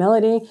 humility,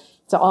 humility.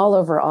 It's all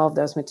over all of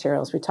those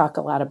materials. We talk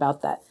a lot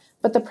about that.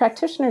 But the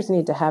practitioners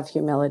need to have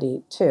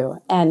humility too.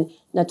 And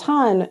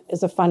Natan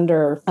is a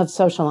funder of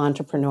social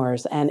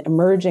entrepreneurs and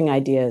emerging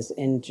ideas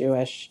in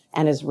Jewish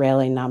and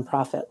Israeli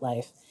nonprofit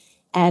life.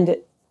 And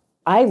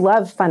I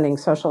love funding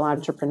social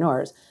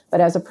entrepreneurs, but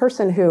as a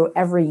person who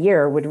every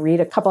year would read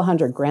a couple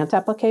hundred grant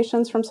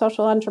applications from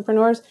social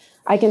entrepreneurs,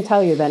 I can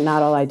tell you that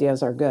not all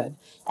ideas are good.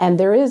 And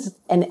there is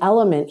an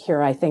element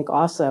here, I think,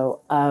 also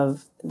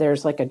of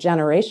there's like a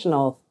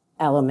generational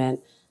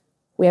element.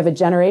 We have a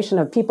generation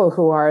of people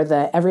who are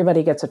the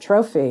everybody gets a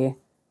trophy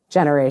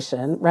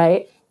generation,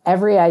 right?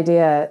 Every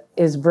idea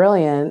is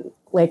brilliant,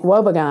 like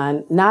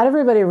Wobegon. Not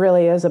everybody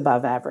really is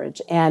above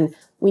average. And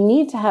we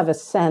need to have a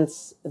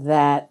sense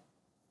that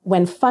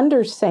when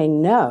funders say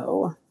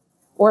no,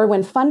 or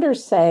when funders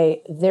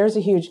say there's a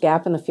huge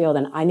gap in the field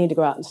and I need to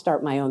go out and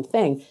start my own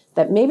thing,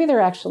 that maybe they're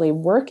actually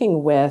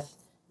working with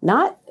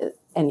not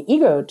an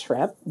ego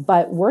trip,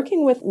 but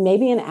working with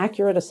maybe an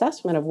accurate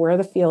assessment of where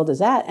the field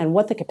is at and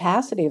what the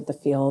capacity of the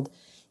field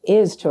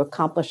is to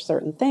accomplish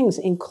certain things,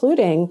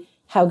 including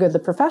how good the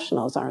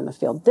professionals are in the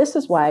field. This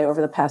is why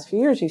over the past few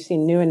years, you've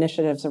seen new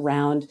initiatives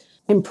around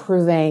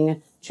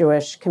improving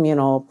Jewish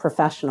communal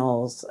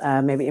professionals.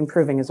 Maybe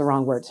improving is the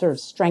wrong word, sort of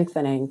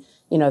strengthening,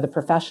 the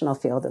professional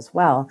field as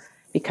well,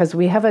 because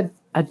we have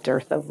a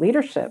dearth of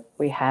leadership.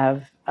 We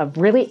have a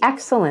really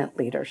excellent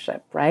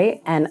leadership,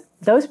 right? And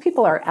those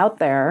people are out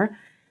there.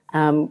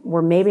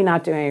 We're maybe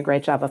not doing a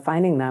great job of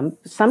finding them.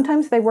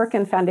 Sometimes they work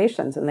in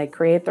foundations and they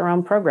create their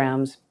own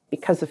programs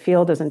because the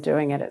field isn't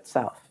doing it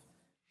itself.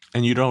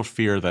 And you don't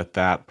fear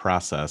that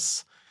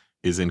process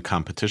is in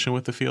competition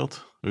with the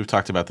field? We've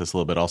talked about this a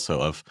little bit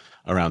also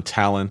around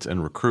talent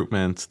and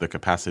recruitment, the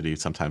capacity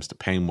sometimes to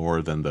pay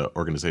more than the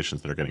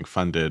organizations that are getting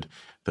funded,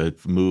 the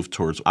move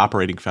towards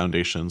operating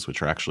foundations,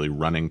 which are actually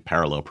running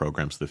parallel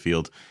programs to the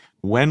field.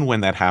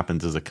 When that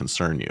happens, does it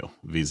concern you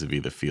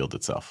vis-a-vis the field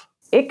itself?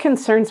 It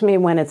concerns me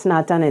when it's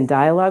not done in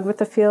dialogue with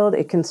the field.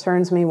 It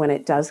concerns me when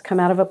it does come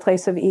out of a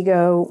place of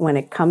ego, when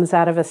it comes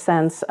out of a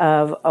sense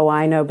of, oh,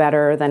 I know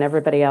better than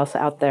everybody else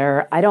out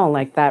there. I don't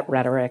like that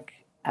rhetoric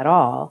at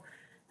all.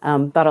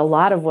 But a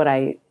lot of what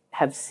I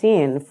have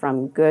seen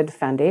from good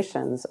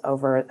foundations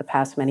over the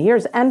past many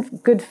years,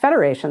 and good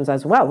federations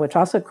as well, which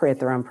also create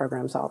their own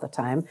programs all the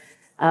time,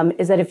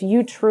 is that if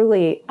you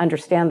truly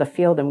understand the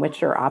field in which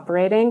you're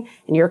operating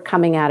and you're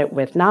coming at it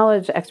with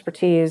knowledge,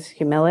 expertise,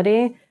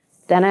 humility,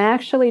 then I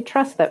actually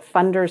trust that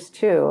funders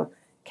too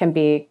can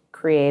be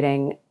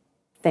creating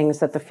things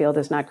that the field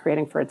is not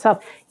creating for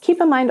itself. Keep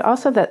in mind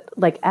also that,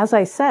 like, as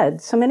I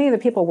said, so many of the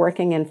people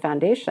working in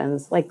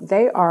foundations, like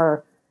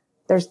they're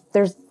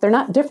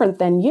not different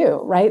than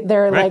you, right?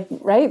 They're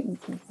right.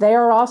 They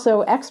are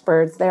also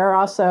experts. They are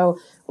also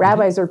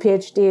rabbis or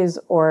PhDs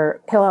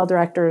or Hillel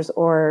directors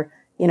or,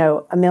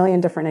 a million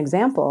different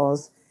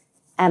examples.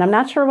 And I'm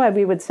not sure why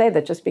we would say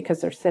that just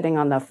because they're sitting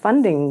on the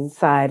funding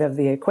side of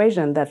the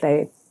equation that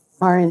they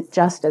aren't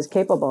just as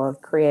capable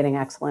of creating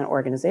excellent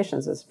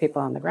organizations as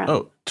people on the ground.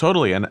 Oh,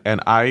 totally. And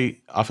I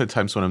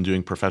oftentimes when I'm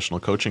doing professional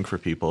coaching for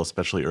people,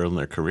 especially early in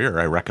their career,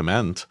 I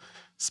recommend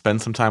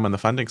spend some time on the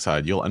funding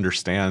side. You'll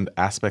understand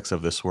aspects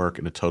of this work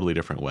in a totally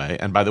different way.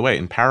 And by the way,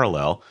 in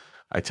parallel,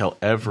 I tell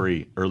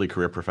every early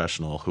career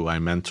professional who I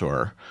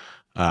mentor,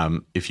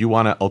 if you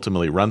want to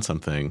ultimately run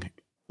something,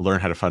 learn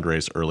how to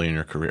fundraise early in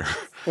your career.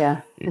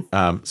 Yeah.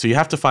 So you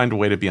have to find a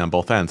way to be on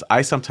both ends.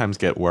 I sometimes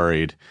get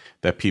worried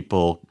that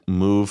people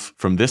move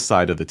from this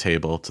side of the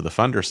table to the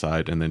funder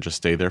side and then just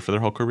stay there for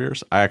their whole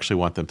careers. I actually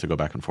want them to go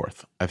back and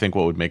forth. I think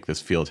what would make this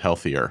field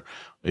healthier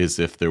is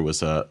if there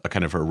was a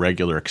kind of a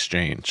regular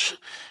exchange,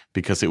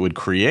 because it would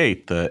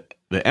create the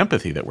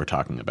empathy that we're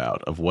talking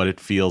about of what it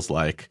feels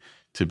like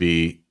to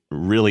be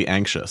really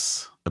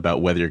anxious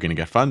about whether you're going to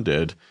get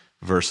funded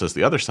versus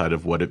the other side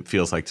of what it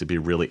feels like to be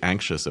really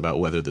anxious about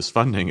whether this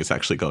funding is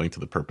actually going to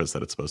the purpose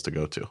that it's supposed to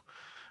go to.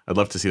 I'd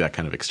love to see that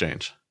kind of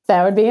exchange.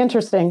 That would be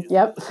interesting.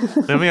 Yep.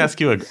 Let me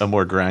ask you a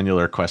more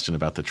granular question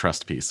about the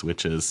trust piece,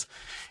 which is,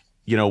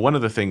 one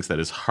of the things that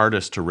is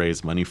hardest to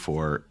raise money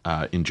for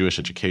in Jewish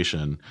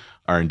education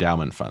are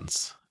endowment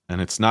funds.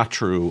 And it's not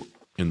true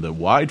in the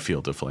wide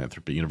field of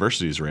philanthropy.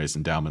 Universities raise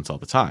endowments all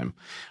the time.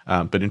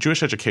 But in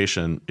Jewish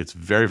education, it's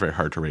very, very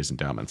hard to raise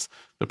endowments.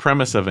 The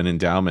premise of an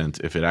endowment,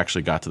 if it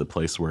actually got to the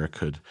place where it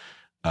could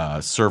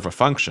serve a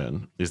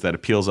function, is that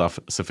it peels off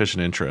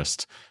sufficient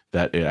interest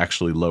that it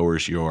actually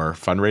lowers your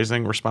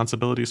fundraising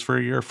responsibilities for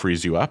a year,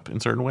 frees you up in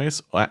certain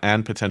ways,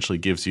 and potentially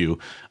gives you,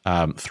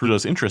 through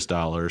those interest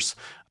dollars,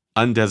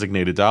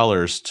 undesignated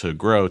dollars to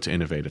grow, to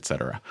innovate, et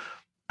cetera.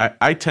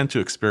 I tend to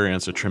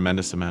experience a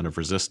tremendous amount of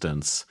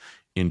resistance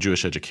in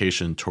Jewish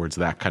education towards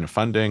that kind of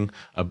funding,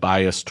 a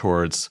bias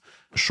towards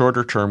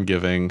shorter term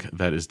giving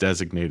that is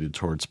designated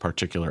towards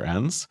particular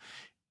ends.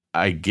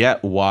 I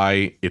get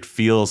why it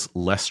feels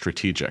less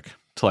strategic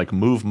to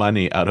move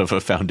money out of a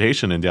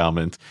foundation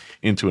endowment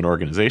into an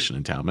organization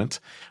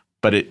endowment.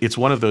 But it's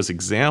one of those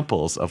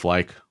examples of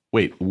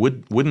wait,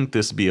 wouldn't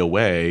this be a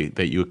way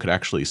that you could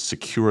actually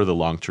secure the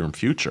long-term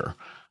future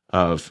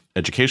of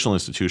educational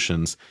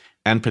institutions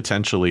and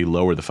potentially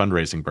lower the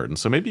fundraising burden?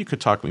 So maybe you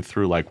could talk me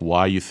through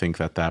why you think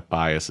that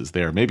bias is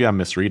there. Maybe I'm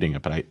misreading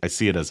it, but I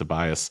see it as a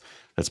bias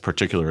that's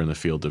particular in the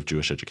field of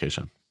Jewish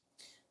education.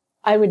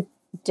 I would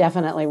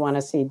definitely want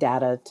to see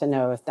data to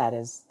know if that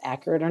is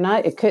accurate or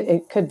not. It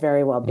could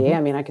very well be.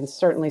 I mean, I can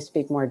certainly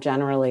speak more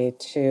generally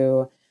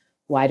to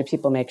why do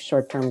people make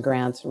short-term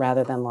grants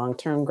rather than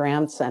long-term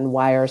grants, and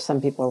why are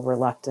some people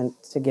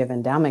reluctant to give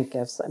endowment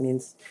gifts? I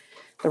mean,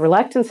 the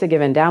reluctance to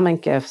give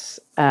endowment gifts,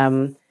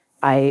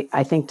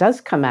 I think does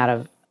come out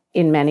of,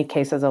 in many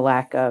cases, a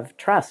lack of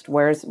trust.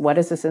 What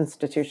is this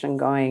institution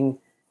going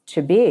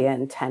to be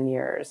in 10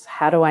 years?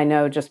 How do I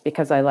know just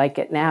because I like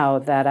it now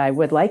that I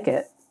would like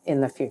it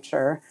in the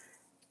future?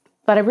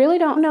 But I really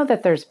don't know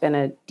that there's been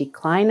a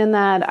decline in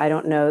that. I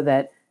don't know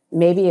that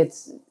maybe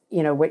it's,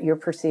 what you're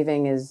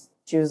perceiving is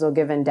Jews will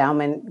give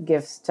endowment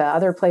gifts to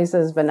other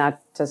places, but not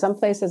to some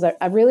places.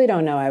 I really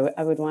don't know.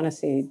 I would want to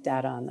see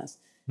data on this.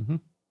 Mm-hmm.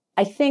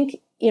 I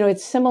think,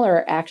 it's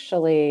similar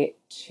actually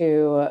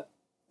to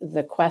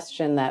the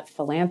question that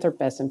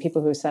philanthropists and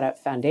people who set up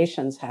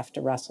foundations have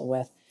to wrestle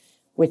with,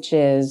 which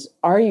is,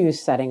 are you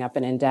setting up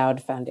an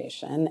endowed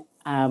foundation,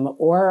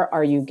 or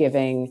are you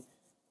giving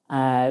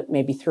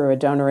maybe through a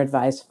donor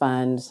advised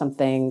fund,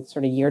 something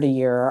sort of year to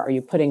year? Are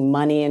you putting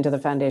money into the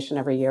foundation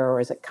every year, or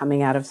is it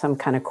coming out of some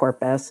kind of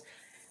corpus?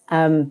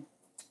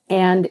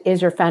 And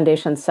is your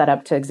foundation set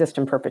up to exist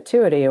in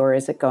perpetuity, or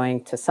is it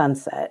going to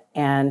sunset?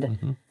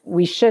 And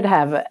we should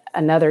have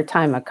another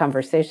time a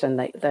conversation.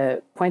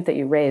 The point that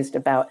you raised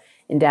about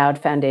endowed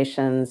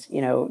foundations,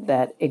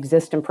 that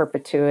exist in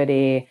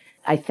perpetuity,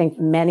 I think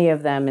many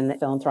of them in the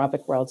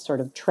philanthropic world sort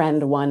of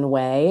trend one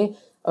way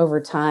over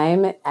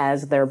time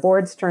as their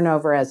boards turn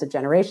over, as the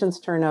generations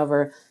turn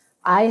over.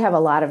 I have a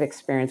lot of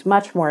experience,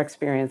 much more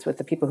experience with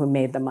the people who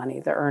made the money,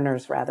 the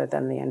earners rather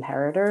than the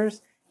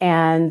inheritors.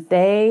 And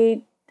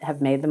they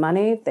have made the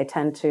money. They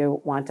tend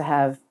to want to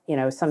have,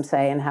 some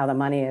say in how the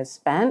money is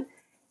spent.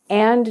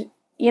 And,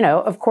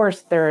 of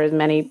course, there are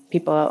many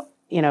people,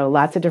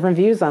 lots of different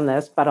views on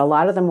this, but a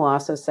lot of them will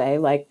also say,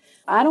 like,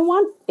 I don't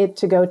want it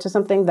to go to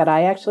something that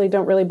I actually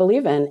don't really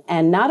believe in.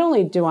 And not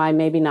only do I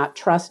maybe not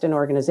trust an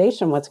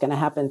organization, what's going to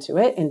happen to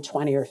it in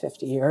 20 or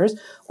 50 years,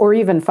 or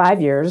even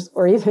 5 years,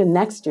 or even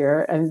next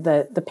year, and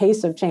the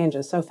pace of change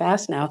is so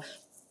fast now,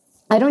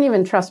 I don't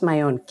even trust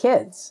my own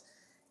kids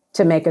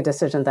to make a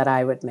decision that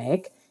I would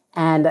make.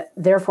 And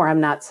therefore,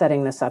 I'm not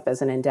setting this up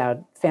as an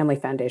endowed family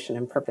foundation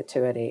in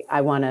perpetuity.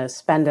 I want to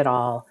spend it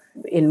all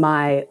in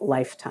my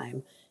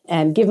lifetime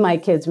and give my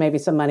kids maybe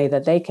some money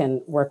that they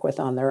can work with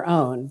on their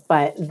own.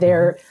 But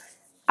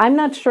I'm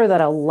not sure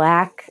that a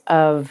lack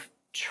of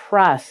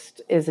trust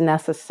is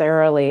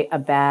necessarily a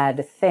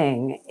bad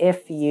thing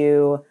if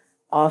you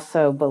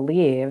also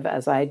believe,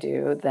 as I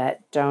do,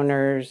 that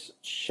donors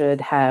should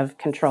have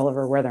control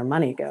over where their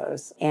money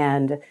goes.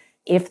 And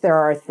if there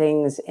are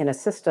things in a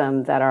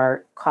system that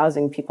are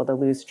causing people to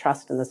lose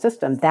trust in the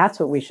system, that's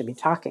what we should be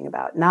talking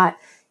about. Not,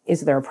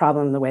 is there a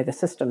problem in the way the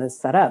system is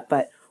set up,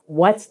 but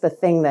what's the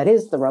thing that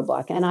is the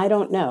roadblock? And I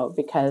don't know,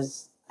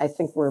 because I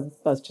think we're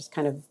both just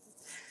kind of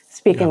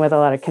speaking with a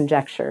lot of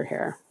conjecture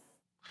here.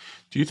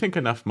 Do you think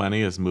enough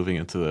money is moving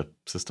into the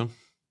system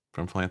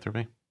from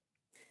philanthropy?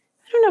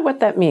 I don't know what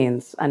that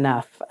means,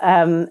 enough.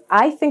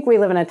 I think we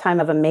live in a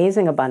time of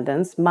amazing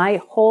abundance.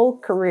 My whole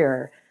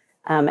career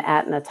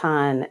at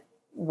Natan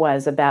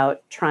was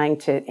about trying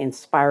to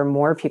inspire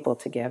more people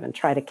to give and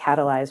try to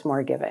catalyze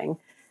more giving.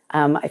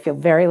 I feel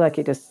very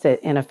lucky to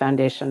sit in a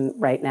foundation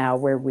right now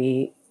where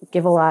we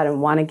give a lot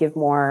and want to give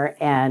more.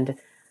 And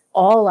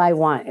all I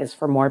want is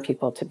for more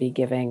people to be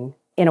giving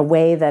in a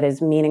way that is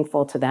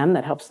meaningful to them,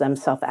 that helps them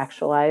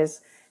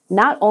self-actualize,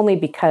 not only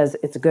because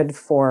it's good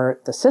for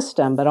the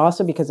system, but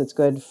also because it's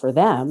good for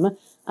them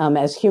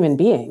as human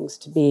beings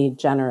to be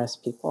generous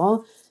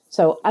people.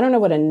 So I don't know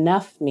what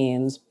enough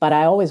means, but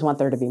I always want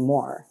there to be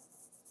more.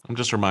 I'm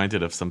just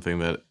reminded of something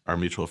that our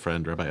mutual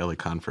friend, Rabbi Eli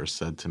Confer,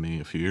 said to me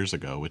a few years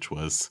ago, which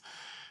was,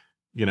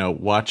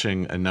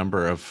 watching a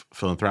number of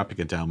philanthropic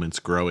endowments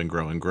grow and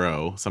grow and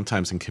grow,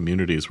 sometimes in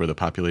communities where the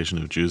population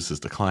of Jews is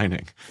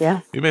declining.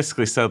 Yeah. He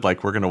basically said, we're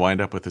going to wind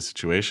up with a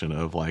situation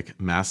of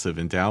massive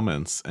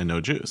endowments and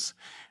no Jews.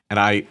 And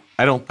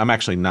I'm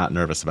actually not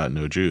nervous about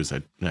no Jews.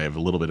 I have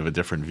a little bit of a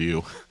different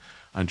view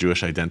on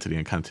Jewish identity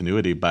and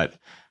continuity, but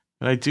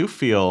I do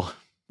feel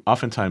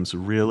oftentimes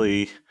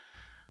really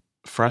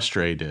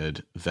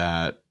frustrated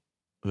that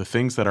the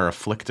things that are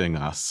afflicting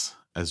us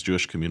as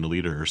Jewish communal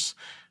leaders,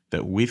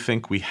 that we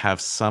think we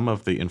have some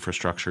of the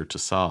infrastructure to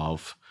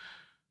solve,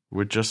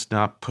 we're just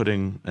not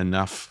putting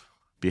enough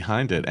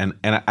behind it. And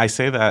I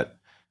say that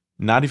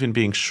not even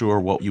being sure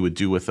what you would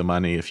do with the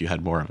money if you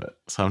had more of it.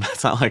 So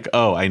it's not like,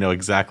 oh, I know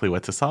exactly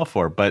what to solve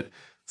for, but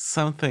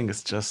something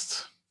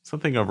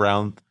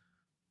around,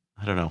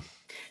 I don't know.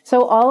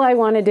 So all I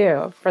want to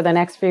do for the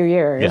next few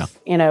years,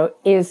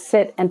 is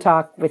sit and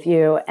talk with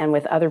you and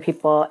with other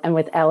people and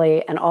with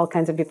Ellie and all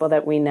kinds of people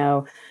that we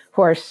know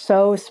who are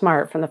so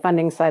smart from the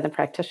funding side, the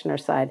practitioner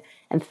side,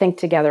 and think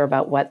together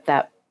about what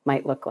that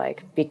might look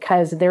like.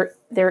 Because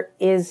there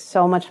is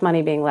so much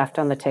money being left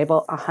on the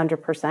table,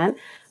 100%.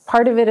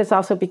 Part of it is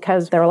also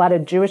because there are a lot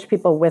of Jewish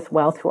people with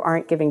wealth who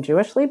aren't giving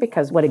Jewishly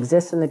because what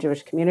exists in the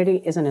Jewish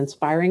community isn't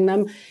inspiring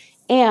them.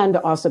 And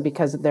also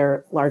because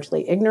they're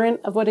largely ignorant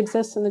of what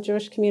exists in the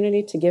Jewish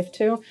community to give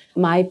to.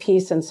 My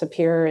piece in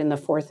Sapir in the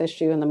 4th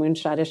issue and the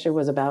Moonshot issue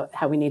was about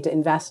how we need to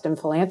invest in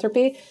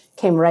philanthropy.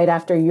 Came right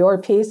after your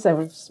piece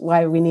of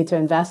why we need to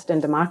invest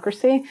in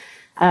democracy.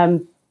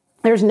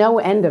 There's no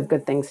end of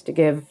good things to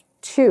give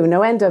to,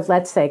 no end of,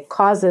 let's say,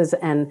 causes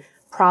and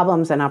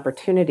problems and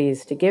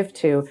opportunities to give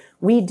to.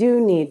 We do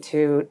need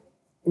to,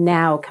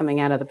 now coming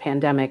out of the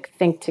pandemic,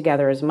 think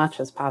together as much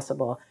as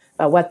possible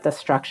about what the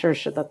structure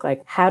should look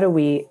like. How do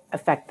we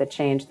affect the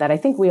change that I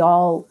think we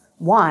all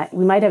want?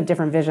 We might have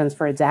different visions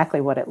for exactly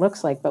what it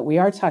looks like, but we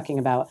are talking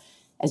about,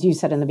 as you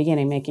said in the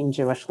beginning, making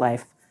Jewish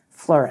life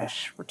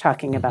flourish. We're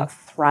talking about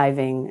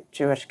thriving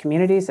Jewish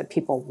communities that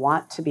people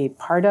want to be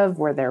part of,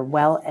 where they're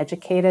well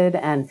educated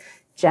and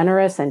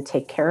generous and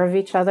take care of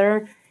each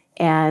other.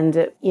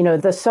 And,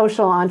 the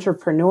social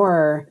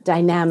entrepreneur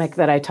dynamic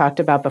that I talked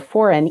about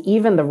before, and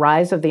even the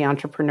rise of the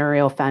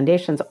entrepreneurial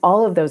foundations,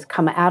 all of those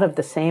come out of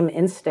the same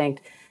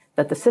instinct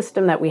that the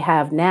system that we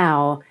have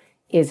now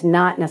is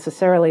not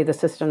necessarily the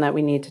system that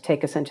we need to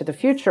take us into the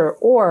future,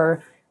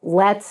 or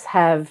let's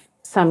have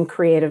some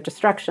creative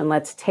destruction.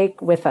 Let's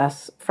take with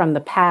us from the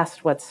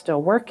past what's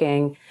still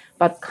working,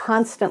 but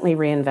constantly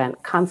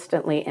reinvent,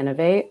 constantly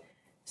innovate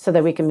so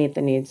that we can meet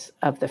the needs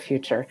of the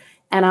future.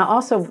 And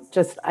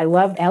I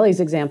love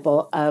Allie's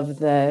example of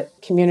the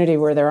community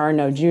where there are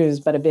no Jews,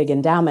 but a big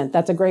endowment.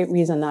 That's a great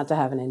reason not to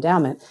have an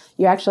endowment.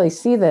 You actually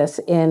see this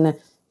in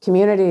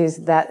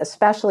communities that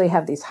especially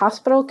have these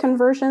hospital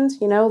conversions,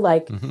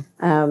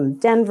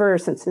 Denver,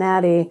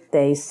 Cincinnati.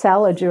 They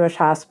sell a Jewish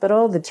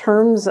hospital. The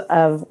terms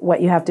of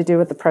what you have to do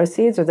with the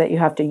proceeds are that you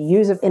have to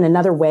use it in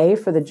another way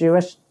for the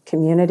Jewish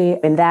community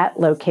in that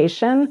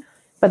location,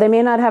 but they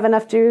may not have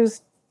enough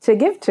Jews to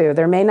give to.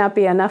 There may not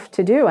be enough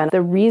to do. And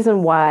the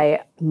reason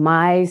why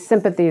my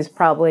sympathies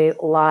probably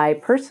lie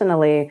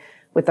personally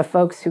with the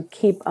folks who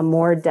keep a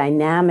more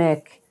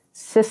dynamic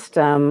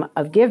system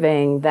of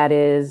giving that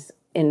is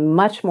in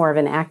much more of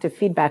an active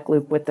feedback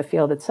loop with the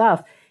field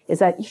itself is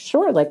that,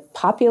 sure,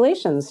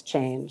 populations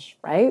change,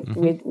 right?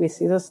 Mm-hmm. We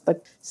see this,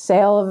 the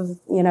sale of,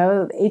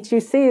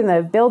 HUC and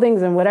the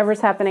buildings and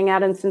whatever's happening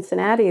out in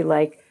Cincinnati.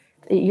 It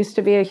used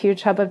to be a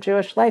huge hub of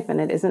Jewish life,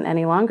 and it isn't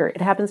any longer.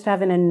 It happens to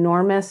have an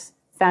enormous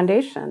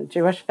foundation,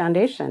 Jewish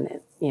foundation,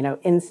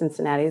 in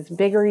Cincinnati. It's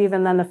bigger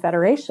even than the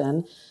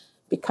Federation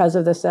because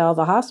of the sale of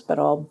the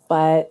hospital,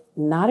 but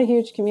not a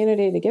huge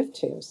community to give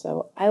to.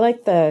 So I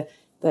like the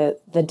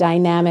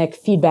dynamic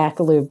feedback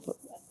loop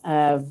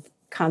of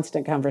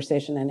constant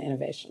conversation and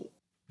innovation.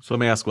 So let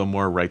me ask one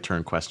more right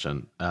turn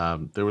question.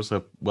 There was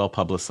a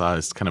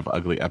well-publicized kind of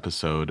ugly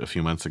episode a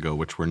few months ago,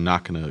 which we're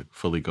not going to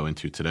fully go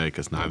into today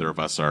because neither of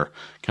us are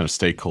kind of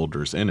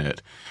stakeholders in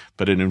it.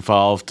 But it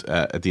involved,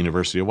 at the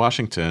University of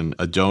Washington,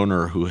 a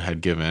donor who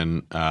had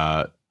given,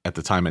 at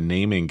the time, a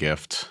naming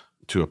gift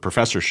to a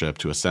professorship,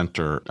 to a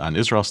center on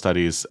Israel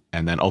studies,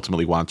 and then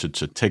ultimately wanted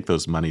to take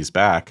those monies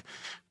back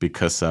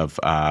because of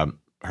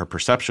her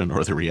perception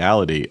or the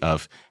reality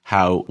of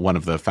how one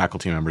of the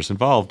faculty members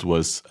involved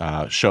was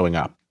showing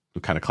up, the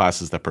kind of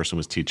classes that person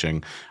was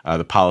teaching,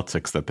 the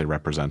politics that they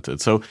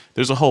represented. So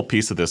there's a whole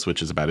piece of this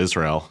which is about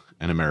Israel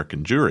and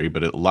American Jewry,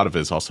 but a lot of it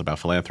is also about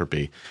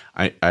philanthropy.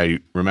 I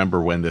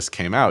remember when this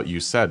came out,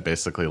 you said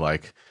basically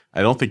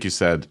I don't think you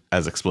said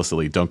as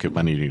explicitly, don't give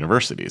money to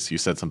universities. You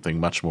said something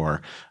much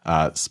more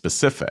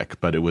specific,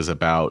 but it was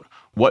about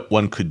what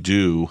one could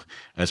do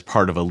as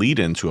part of a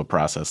lead-in to a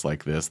process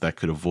like this that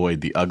could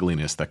avoid the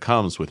ugliness that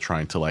comes with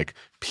trying to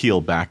peel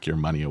back your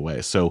money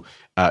away. So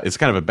it's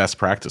kind of a best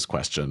practice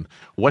question.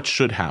 What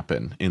should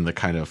happen in the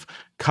kind of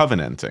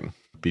covenanting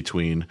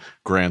between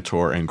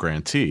grantor and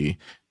grantee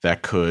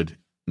that could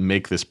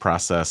make this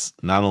process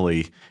not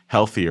only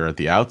healthier at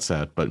the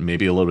outset, but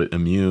maybe a little bit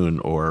immune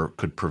or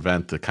could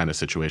prevent the kind of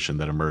situation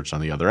that emerged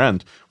on the other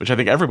end, which I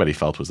think everybody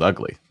felt was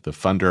ugly. The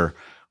funder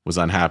was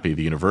unhappy,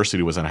 the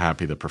university was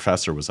unhappy, the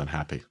professor was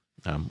unhappy.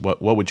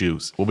 What would you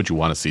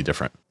want to see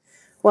different?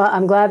 Well,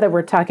 I'm glad that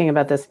we're talking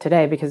about this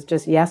today because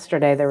just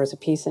yesterday there was a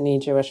piece in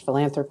E-Jewish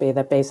Philanthropy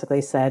that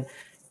basically said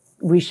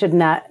we should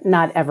not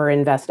ever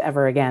invest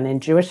ever again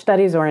in Jewish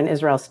studies or in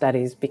Israel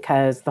studies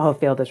because the whole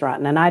field is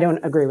rotten. And I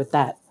don't agree with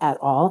that at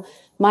all.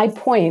 My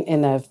point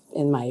in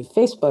my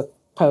Facebook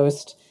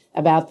post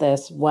about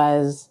this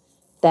was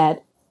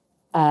that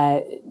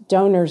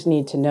donors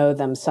need to know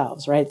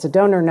themselves, right? It's a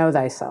donor know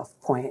thyself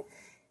point.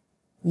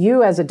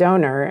 You as a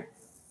donor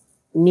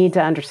need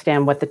to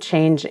understand what the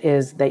change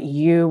is that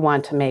you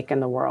want to make in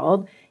the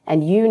world.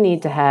 And you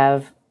need to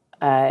have,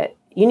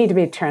 you need to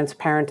be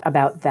transparent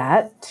about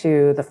that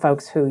to the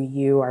folks who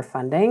you are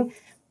funding.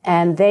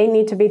 And they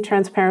need to be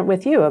transparent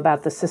with you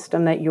about the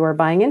system that you are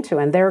buying into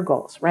and their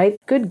goals, right?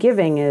 Good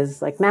giving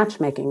is like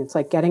matchmaking. It's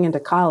like getting into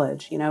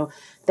college.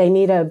 They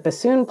need a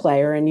bassoon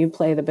player and you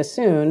play the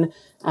bassoon,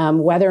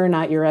 whether or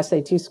not your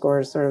SAT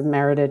scores sort of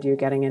merited you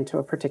getting into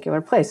a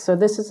particular place. So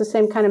this is the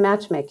same kind of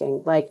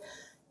matchmaking.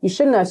 You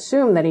shouldn't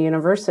assume that a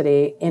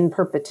university in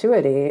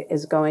perpetuity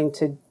is going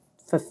to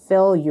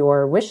fulfill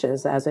your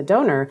wishes as a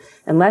donor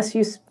unless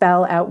you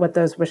spell out what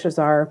those wishes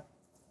are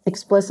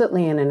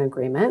explicitly in an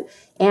agreement.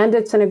 And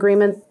it's an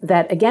agreement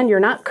that, again, you're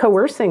not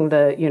coercing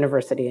the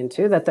university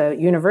into, that the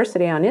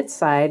university on its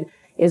side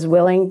is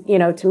willing,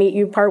 to meet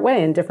you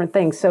partway in different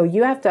things. So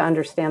you have to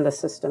understand the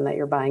system that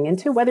you're buying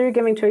into, whether you're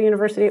giving to a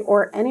university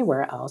or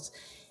anywhere else.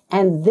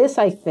 And this,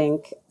 I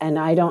think, and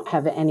I don't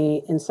have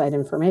any inside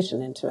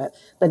information into it,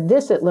 but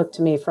this, it looked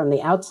to me from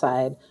the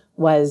outside,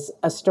 was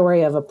a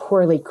story of a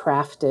poorly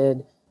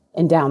crafted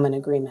endowment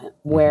agreement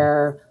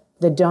where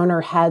the donor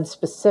had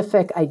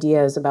specific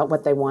ideas about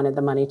what they wanted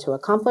the money to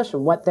accomplish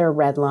and what their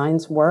red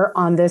lines were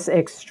on this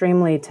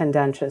extremely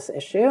tendentious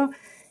issue.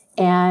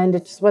 And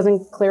it just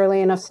wasn't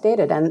clearly enough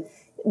stated. And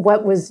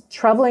what was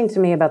troubling to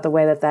me about the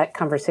way that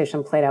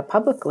conversation played out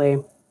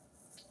publicly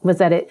was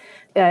that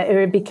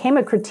it became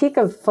a critique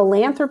of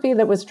philanthropy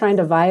that was trying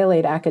to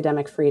violate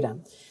academic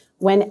freedom.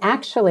 When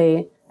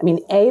actually, I mean,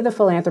 A, the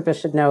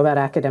philanthropist should know about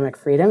academic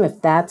freedom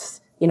if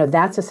that's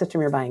a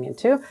system you're buying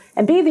into.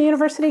 And B, the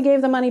university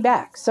gave the money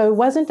back. So it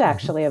wasn't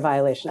actually a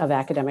violation of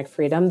academic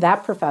freedom.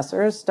 That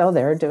professor is still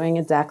there doing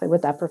exactly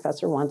what that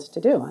professor wants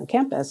to do on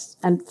campus,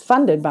 and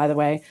funded, by the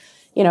way,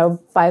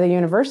 by the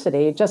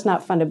university, just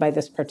not funded by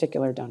this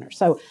particular donor.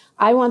 So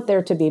I want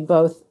there to be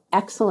both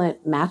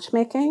excellent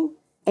matchmaking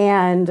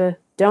and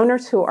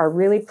donors who are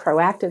really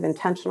proactive,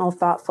 intentional,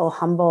 thoughtful,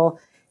 humble,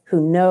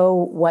 who know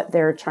what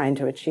they're trying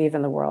to achieve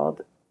in the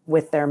world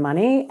with their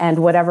money and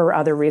whatever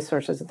other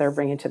resources that they're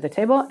bringing to the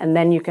table. And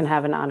then you can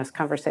have an honest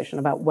conversation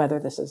about whether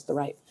this is the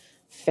right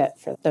fit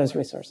for those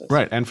resources.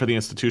 Right. And for the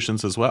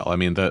institutions as well. I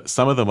mean,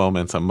 some of the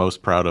moments I'm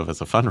most proud of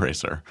as a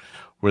fundraiser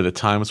were the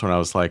times when I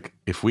was like,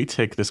 if we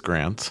take this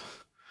grant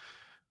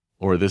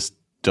or this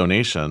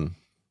donation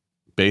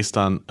based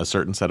on a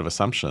certain set of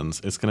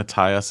assumptions, it's going to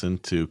tie us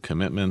into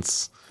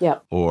commitments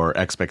or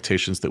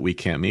expectations that we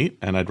can't meet,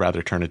 and I'd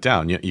rather turn it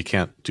down. You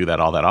can't do that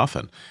all that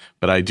often.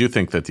 But I do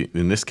think that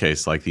in this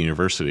case, like, the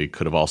university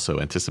could have also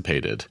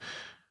anticipated,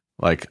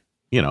 like,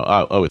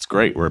 it's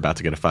great, we're about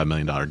to get a $5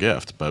 million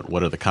gift, but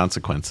what are the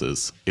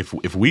consequences?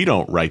 If we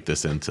don't write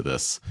this into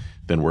this,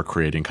 then we're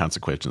creating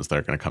consequences that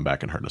are going to come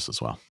back and hurt us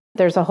as well.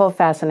 There's a whole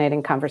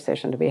fascinating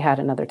conversation to be had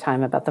another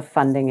time about the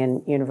funding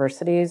in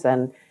universities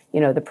and,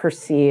 the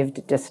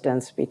perceived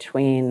distance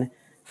between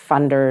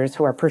funders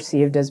who are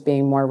perceived as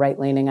being more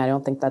right-leaning. I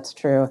don't think that's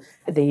true.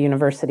 The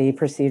university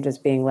perceived as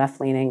being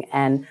left-leaning,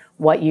 and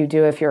what you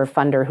do if you're a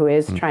funder who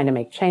is trying to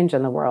make change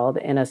in the world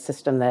in a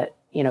system that,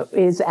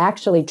 is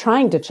actually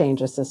trying to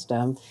change a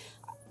system,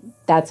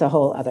 that's a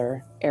whole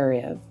other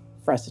area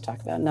for us to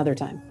talk about another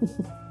time.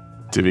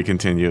 To be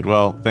continued.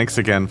 Well, thanks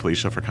again,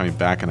 Felicia, for coming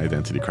back on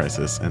Identity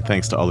Crisis, and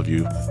thanks to all of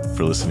you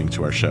for listening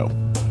to our show.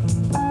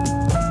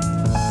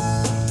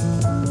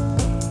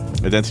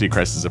 Identity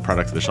Crisis is a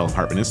product of the Shalom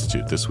Hartman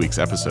Institute. This week's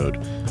episode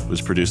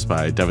was produced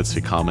by David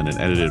Zvi-Kalman and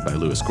edited by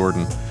Lewis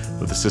Gordon,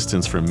 with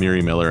assistance from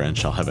Miri Miller and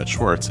Shalhevet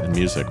Schwartz, and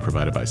music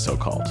provided by So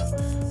Called.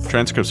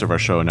 Transcripts of our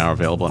show are now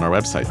available on our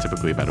website,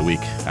 typically about a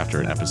week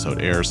after an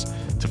episode airs.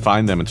 To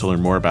find them and to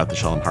learn more about the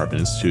Shalom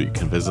Hartman Institute, you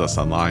can visit us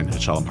online at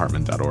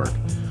shalomhartman.org.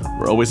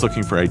 We're always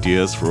looking for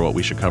ideas for what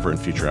we should cover in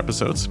future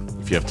episodes.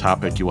 If you have a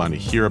topic you want to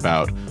hear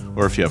about,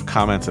 or if you have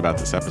comments about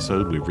this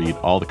episode, we read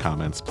all the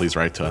comments. Please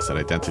write to us at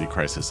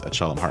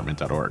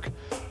identitycrisis@shalomhartman.org.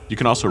 You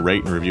can also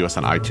rate and review us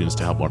on iTunes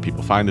to help more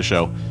people find the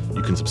show.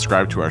 You can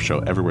subscribe to our show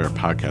everywhere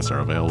podcasts are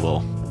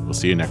available. We'll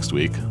see you next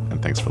week,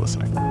 and thanks for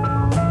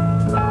listening.